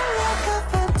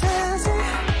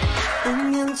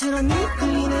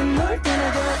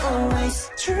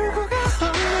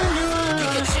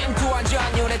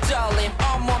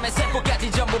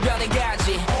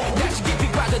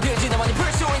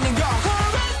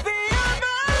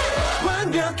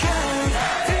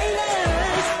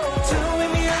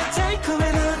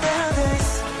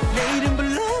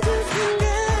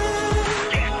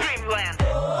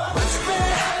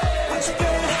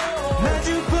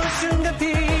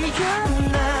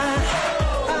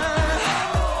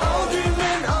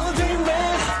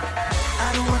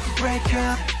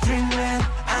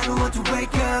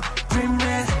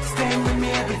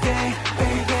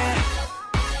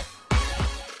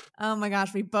 Oh my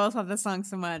gosh, we both love this song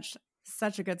so much.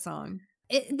 Such a good song.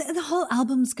 The whole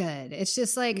album's good. It's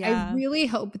just like, I really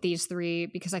hope these three,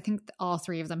 because I think all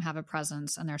three of them have a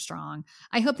presence and they're strong.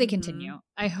 I hope they continue.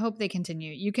 I hope they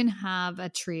continue. You can have a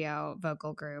trio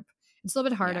vocal group. It's a little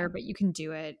bit harder, but you can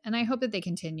do it. And I hope that they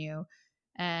continue.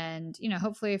 And, you know,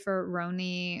 hopefully for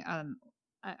Ronnie,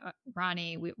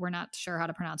 we're not sure how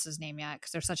to pronounce his name yet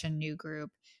because they're such a new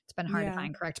group. It's been hard to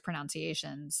find correct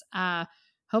pronunciations.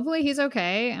 Hopefully he's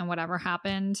okay, and whatever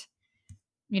happened,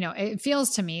 you know, it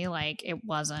feels to me like it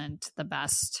wasn't the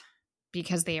best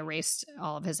because they erased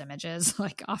all of his images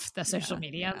like off the social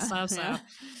media and stuff. So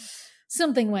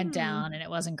something went down and it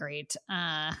wasn't great.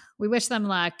 We wish them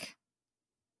luck.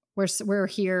 We're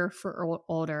here for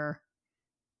older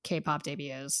K-pop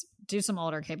debuts. Do some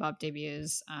older K-pop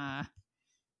debuts.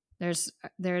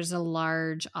 There's a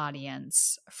large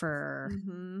audience for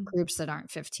groups that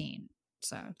aren't 15.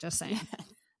 So just saying.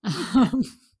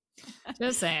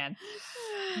 Just saying.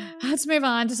 Let's move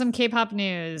on to some K-pop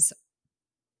news.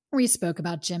 We spoke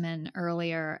about Jimin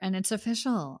earlier, and it's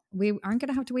official. We aren't going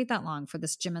to have to wait that long for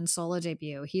this Jimin solo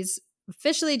debut. He's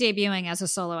officially debuting as a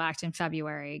solo act in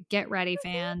February. Get ready,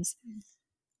 fans.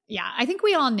 Yeah, I think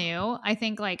we all knew. I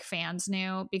think like fans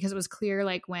knew because it was clear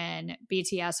like when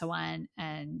BTS went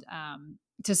and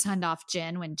to send off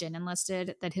Jin when Jin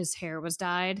enlisted that his hair was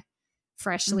dyed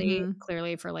freshly,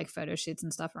 clearly for like photo shoots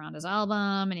and stuff around his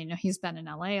album. And you know, he's been in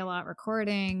LA a lot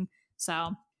recording.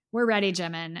 So we're ready,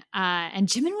 Jimin. And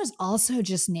Jimin was also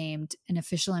just named an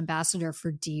official ambassador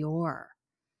for Dior.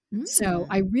 So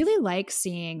I really like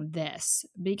seeing this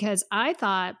because I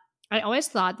always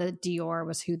thought that Dior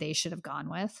was who they should have gone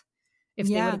with if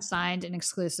they would have signed an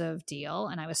exclusive deal.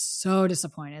 And I was so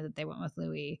disappointed that they went with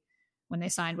Louis when they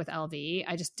signed with LV.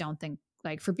 I just don't think,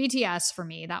 like, for BTS, for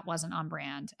me, that wasn't on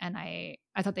brand. And I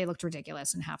thought they looked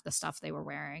ridiculous in half the stuff they were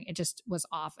wearing. It just was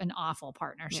an awful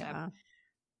partnership. Yeah.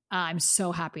 I'm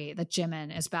so happy that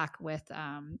Jimin is back with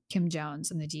Kim Jones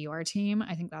and the Dior team.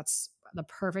 I think that's the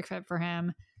perfect fit for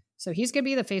him. So he's going to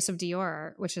be the face of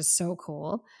Dior, which is so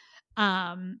cool.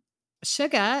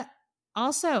 Suga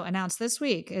also announced this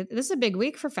week. This is a big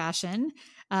week for fashion.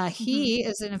 He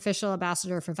is an official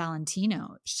ambassador for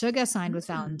Valentino. Suga signed with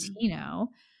Valentino.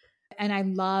 And I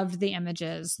loved the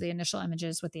images, the initial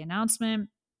images with the announcement.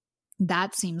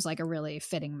 That seems like a really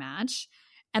fitting match.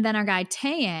 And then our guy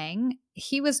Taeyang,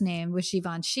 he was named with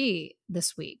Givenchy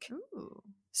this week. Ooh.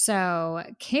 So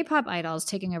K-pop idols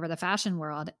taking over the fashion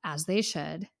world, as they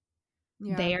should.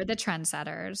 Yeah. They are the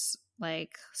trendsetters.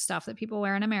 Like, stuff that people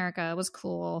wear in America was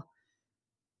cool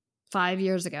 5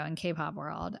 years ago in K-pop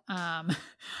world. I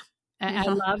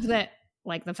love that,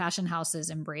 like, the fashion houses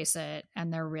embrace it,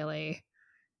 and they're really,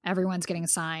 everyone's getting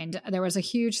signed. There was a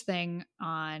huge thing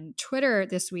on Twitter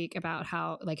this week about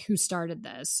how, like, who started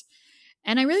this.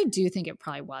 And I really do think it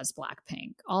probably was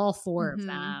Blackpink. All four of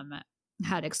them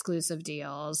had exclusive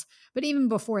deals. But even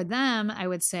before them, I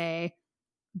would say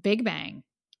Big Bang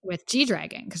with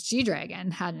G-Dragon, because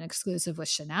G-Dragon had an exclusive with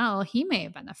Chanel. He may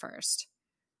have been the first.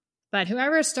 But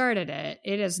whoever started it,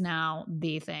 it is now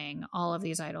the thing. All of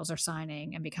these idols are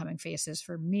signing and becoming faces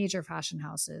for major fashion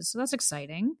houses. So that's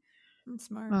exciting. That's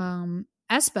smart.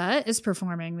 aespa is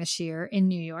performing this year in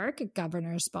New York at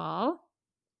Governor's Ball.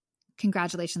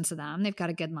 Congratulations to them. They've got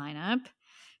a good lineup.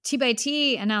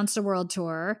 T announced a world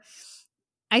tour.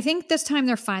 I think this time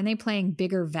they're finally playing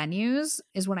bigger venues,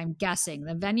 is what I'm guessing.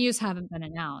 The venues haven't been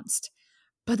announced,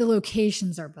 but the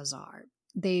locations are bizarre.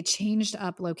 They changed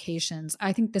up locations.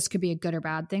 I think this could be a good or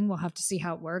bad thing. We'll have to see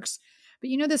how it works. But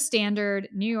you know the standard: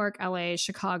 New York, LA,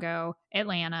 Chicago,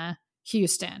 Atlanta,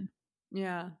 Houston.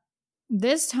 Yeah.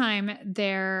 This time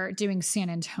they're doing San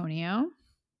Antonio.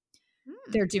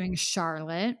 They're doing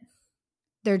Charlotte.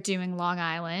 They're doing Long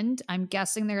Island. I'm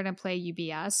guessing they're going to play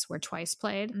UBS, where Twice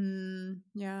played.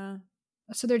 Yeah.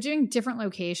 So they're doing different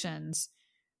locations.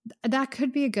 That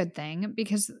could be a good thing,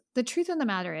 because the truth of the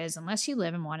matter is, unless you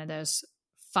live in one of those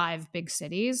 5 big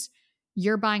cities,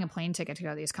 you're buying a plane ticket to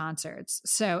go to these concerts.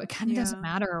 So it kind of doesn't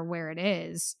matter where it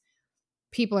is.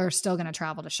 People are still going to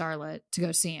travel to Charlotte to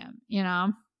go see him, you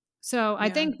know? So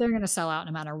I think they're going to sell out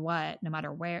no matter what, no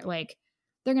matter where. Like,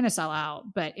 they're going to sell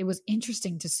out. But it was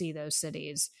interesting to see those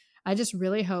cities. I just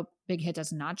really hope Big Hit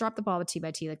does not drop the ball with T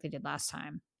like they did last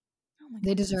time. Oh my God,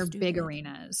 they deserve big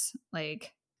arenas.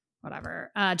 Like,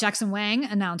 whatever. Jackson Wang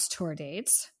announced tour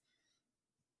dates.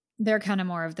 They're kind of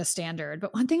more of the standard.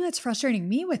 But one thing that's frustrating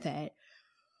me with it,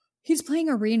 he's playing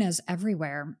arenas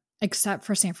everywhere except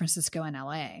for San Francisco and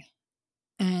LA.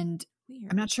 And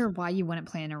I'm not sure why you wouldn't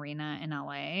play an arena in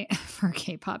LA for a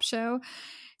K-pop show.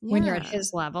 When you're at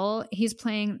his level. He's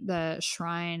playing the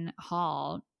Shrine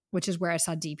Hall, which is where I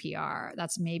saw DPR.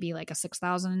 That's maybe like a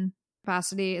 6,000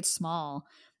 capacity. It's small.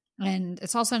 And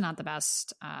it's also not the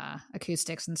best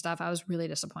acoustics and stuff. I was really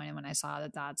disappointed when I saw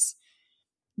that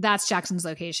that's Jackson's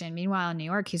location. Meanwhile, in New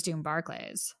York, he's doing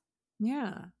Barclays.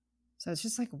 Yeah. So it's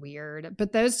just like weird.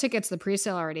 But those tickets, the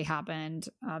pre-sale already happened,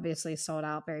 obviously sold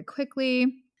out very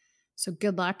quickly. So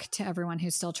good luck to everyone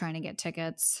who's still trying to get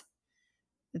tickets.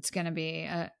 It's going to be,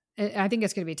 I think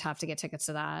it's going to be tough to get tickets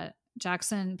to that.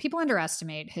 Jackson, people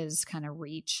underestimate his kind of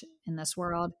reach in this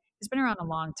world. He's been around a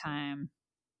long time.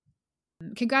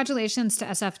 Congratulations to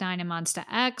SF9 and Monsta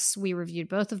X. We reviewed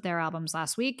both of their albums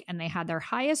last week, and they had their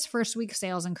highest first week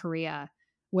sales in Korea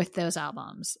with those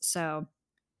albums. So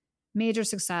major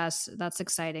success. That's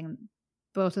exciting.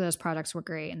 Both of those products were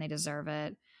great, and they deserve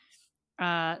it.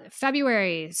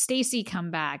 February, Stacey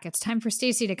comeback. It's time for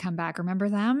Stacey to come back. Remember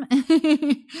them?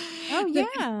 Oh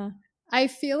yeah. I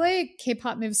feel like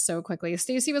K-pop moves so quickly.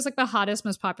 Stacey was like the hottest,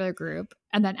 most popular group,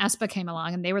 and then aespa came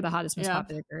along, and they were the hottest, most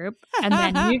popular group. And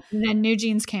then New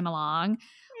Jeans came along.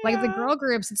 Like the girl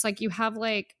groups, it's like you have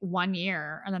like 1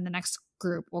 year, and then the next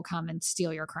group will come and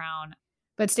steal your crown.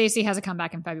 But Stacey has a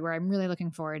comeback in February. I'm really looking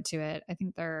forward to it. I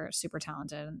think they're super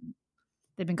talented.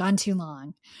 They've been gone too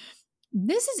long.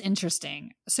 This is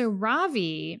interesting. So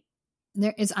Ravi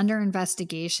there is under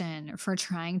investigation for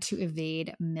trying to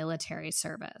evade military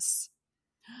service.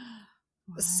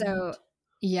 What? So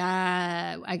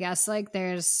yeah, I guess like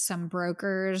there's some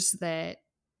brokers that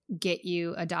get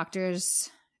you a doctor's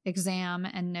exam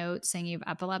and note saying you have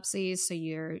epilepsy, so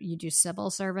you do civil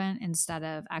servant instead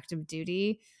of active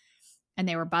duty, and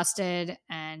they were busted,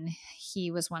 and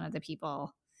he was one of the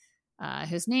people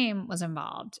whose name was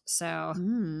involved. So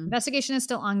investigation is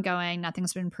still ongoing.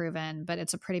 Nothing's been proven, but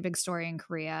it's a pretty big story in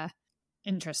Korea.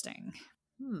 Interesting.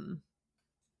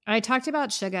 I talked about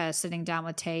Suga sitting down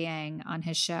with Taeyang on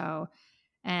his show,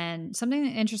 and something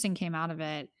interesting came out of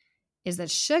it is that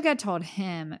Suga told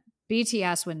him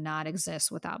BTS would not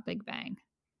exist without Big Bang.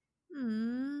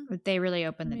 They really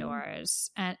opened the doors.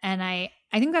 And I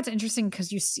think that's interesting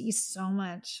because you see so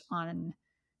much on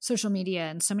social media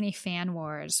and so many fan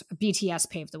wars. BTS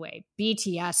paved the way.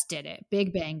 BTS did it.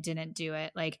 Big Bang didn't do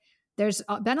it. Like there's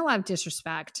been a lot of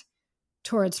disrespect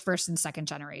towards first and second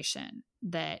generation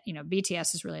that, you know,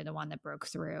 BTS is really the one that broke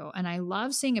through. And I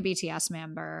love seeing a BTS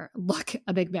member look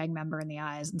a Big Bang member in the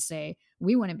eyes and say,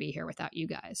 we wouldn't be here without you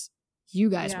guys. You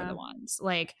guys were the ones.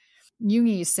 Like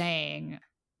Yoongi saying,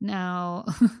 no,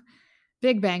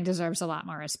 Big Bang deserves a lot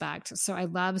more respect. So I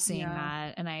love seeing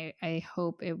that. And I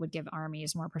hope it would give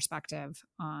armies more perspective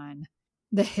on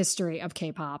the history of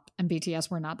K-pop. And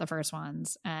BTS were not the first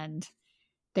ones. And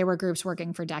they were groups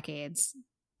working for decades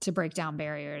to break down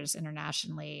barriers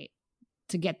internationally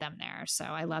to get them there. So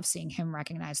I love seeing him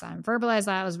recognize that and verbalize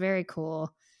that. It was very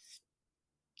cool.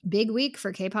 Big week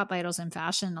for K-pop idols in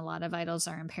fashion. A lot of idols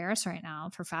are in Paris right now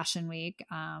for Fashion Week.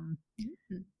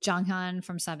 Jonghyun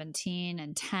from 17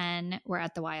 and 10 were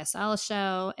at the YSL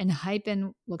show, and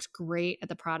Hypen looked great at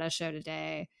the Prada show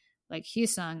today. Like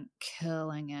Hyesung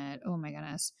killing it. Oh my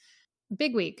goodness.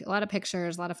 Big week. A lot of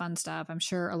pictures, a lot of fun stuff. I'm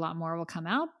sure a lot more will come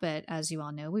out, but as you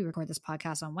all know, we record this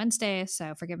podcast on Wednesday,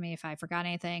 so forgive me if I forgot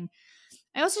anything.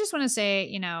 I also just want to say,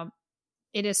 you know,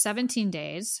 it is 17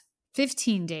 days,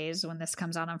 15 days when this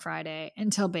comes out on Friday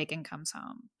until Bacon comes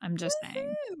home. I'm just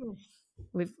saying.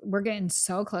 We're getting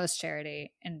so close,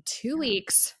 Charity. In 2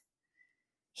 weeks,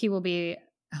 he will be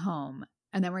home.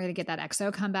 And then we're going to get that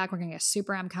EXO comeback. We're going to get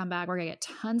Super M comeback. We're going to get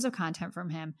tons of content from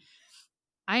him.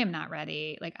 I am not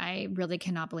ready. Like, I really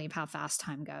cannot believe how fast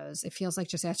time goes. It feels like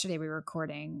just yesterday we were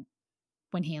recording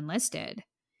when he enlisted.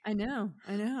 I know.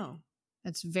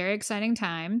 It's a very exciting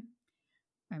time.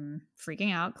 I'm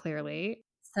freaking out, clearly.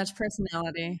 Such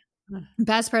personality.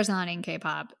 Best personality in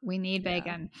K-pop. We need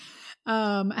Bacon.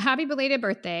 Happy belated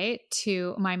birthday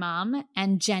to my mom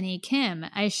and Jenny Kim.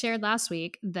 I shared last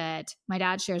week that my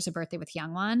dad shares a birthday with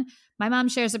Youngwon. My mom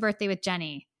shares a birthday with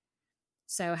Jenny.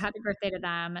 So happy birthday to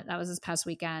them. That was this past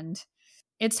weekend.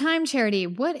 It's time, Charity.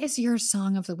 What is your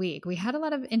song of the week? We had a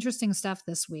lot of interesting stuff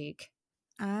this week.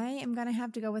 I am going to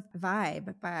have to go with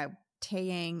Vibe by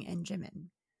Taeyang and Jimin.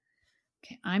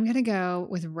 Okay, I'm going to go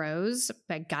with Rose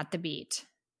by Got the Beat.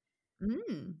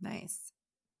 Nice.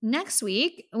 Next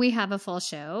week, we have a full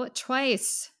show.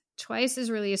 Twice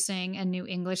is releasing a new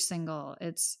English single.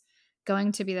 It's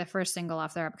going to be the first single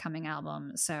off their upcoming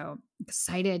album. So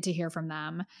excited to hear from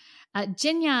them.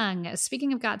 Jin Young,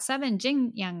 speaking of GOT7,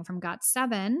 Jin Young from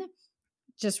GOT7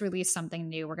 just released something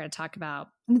new we're going to talk about.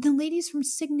 And the ladies from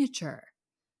Signature,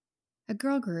 a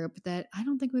girl group that I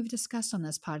don't think we've discussed on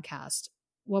this podcast.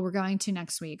 Well, we're going to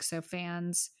next week. So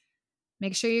fans,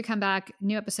 make sure you come back.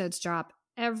 New episodes drop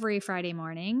every Friday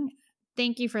morning.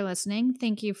 Thank you for listening.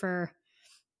 Thank you for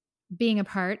being a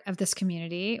part of this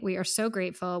community. We are so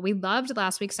grateful. We loved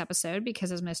last week's episode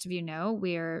because, as most of you know,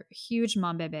 we are huge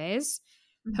mom bebés.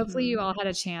 Hopefully you all had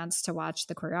a chance to watch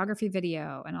the choreography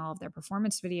video and all of their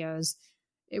performance videos.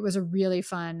 It was a really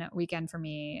fun weekend for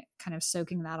me, kind of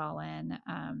soaking that all in.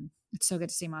 It's so good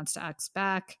to see Monsta X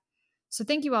back. So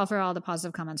thank you all for all the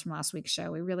positive comments from last week's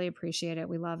show. We really appreciate it.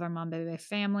 We love our Mom Bebe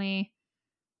family.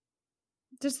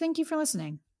 Just thank you for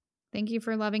listening. Thank you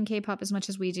for loving K-pop as much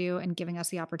as we do and giving us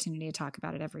the opportunity to talk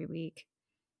about it every week.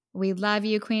 We love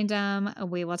you, Queendom.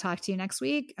 We will talk to you next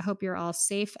week. I hope you're all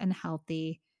safe and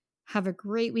healthy. Have a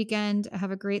great weekend.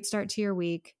 Have a great start to your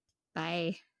week.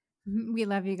 Bye. We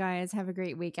love you guys. Have a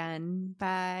great weekend.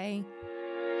 Bye.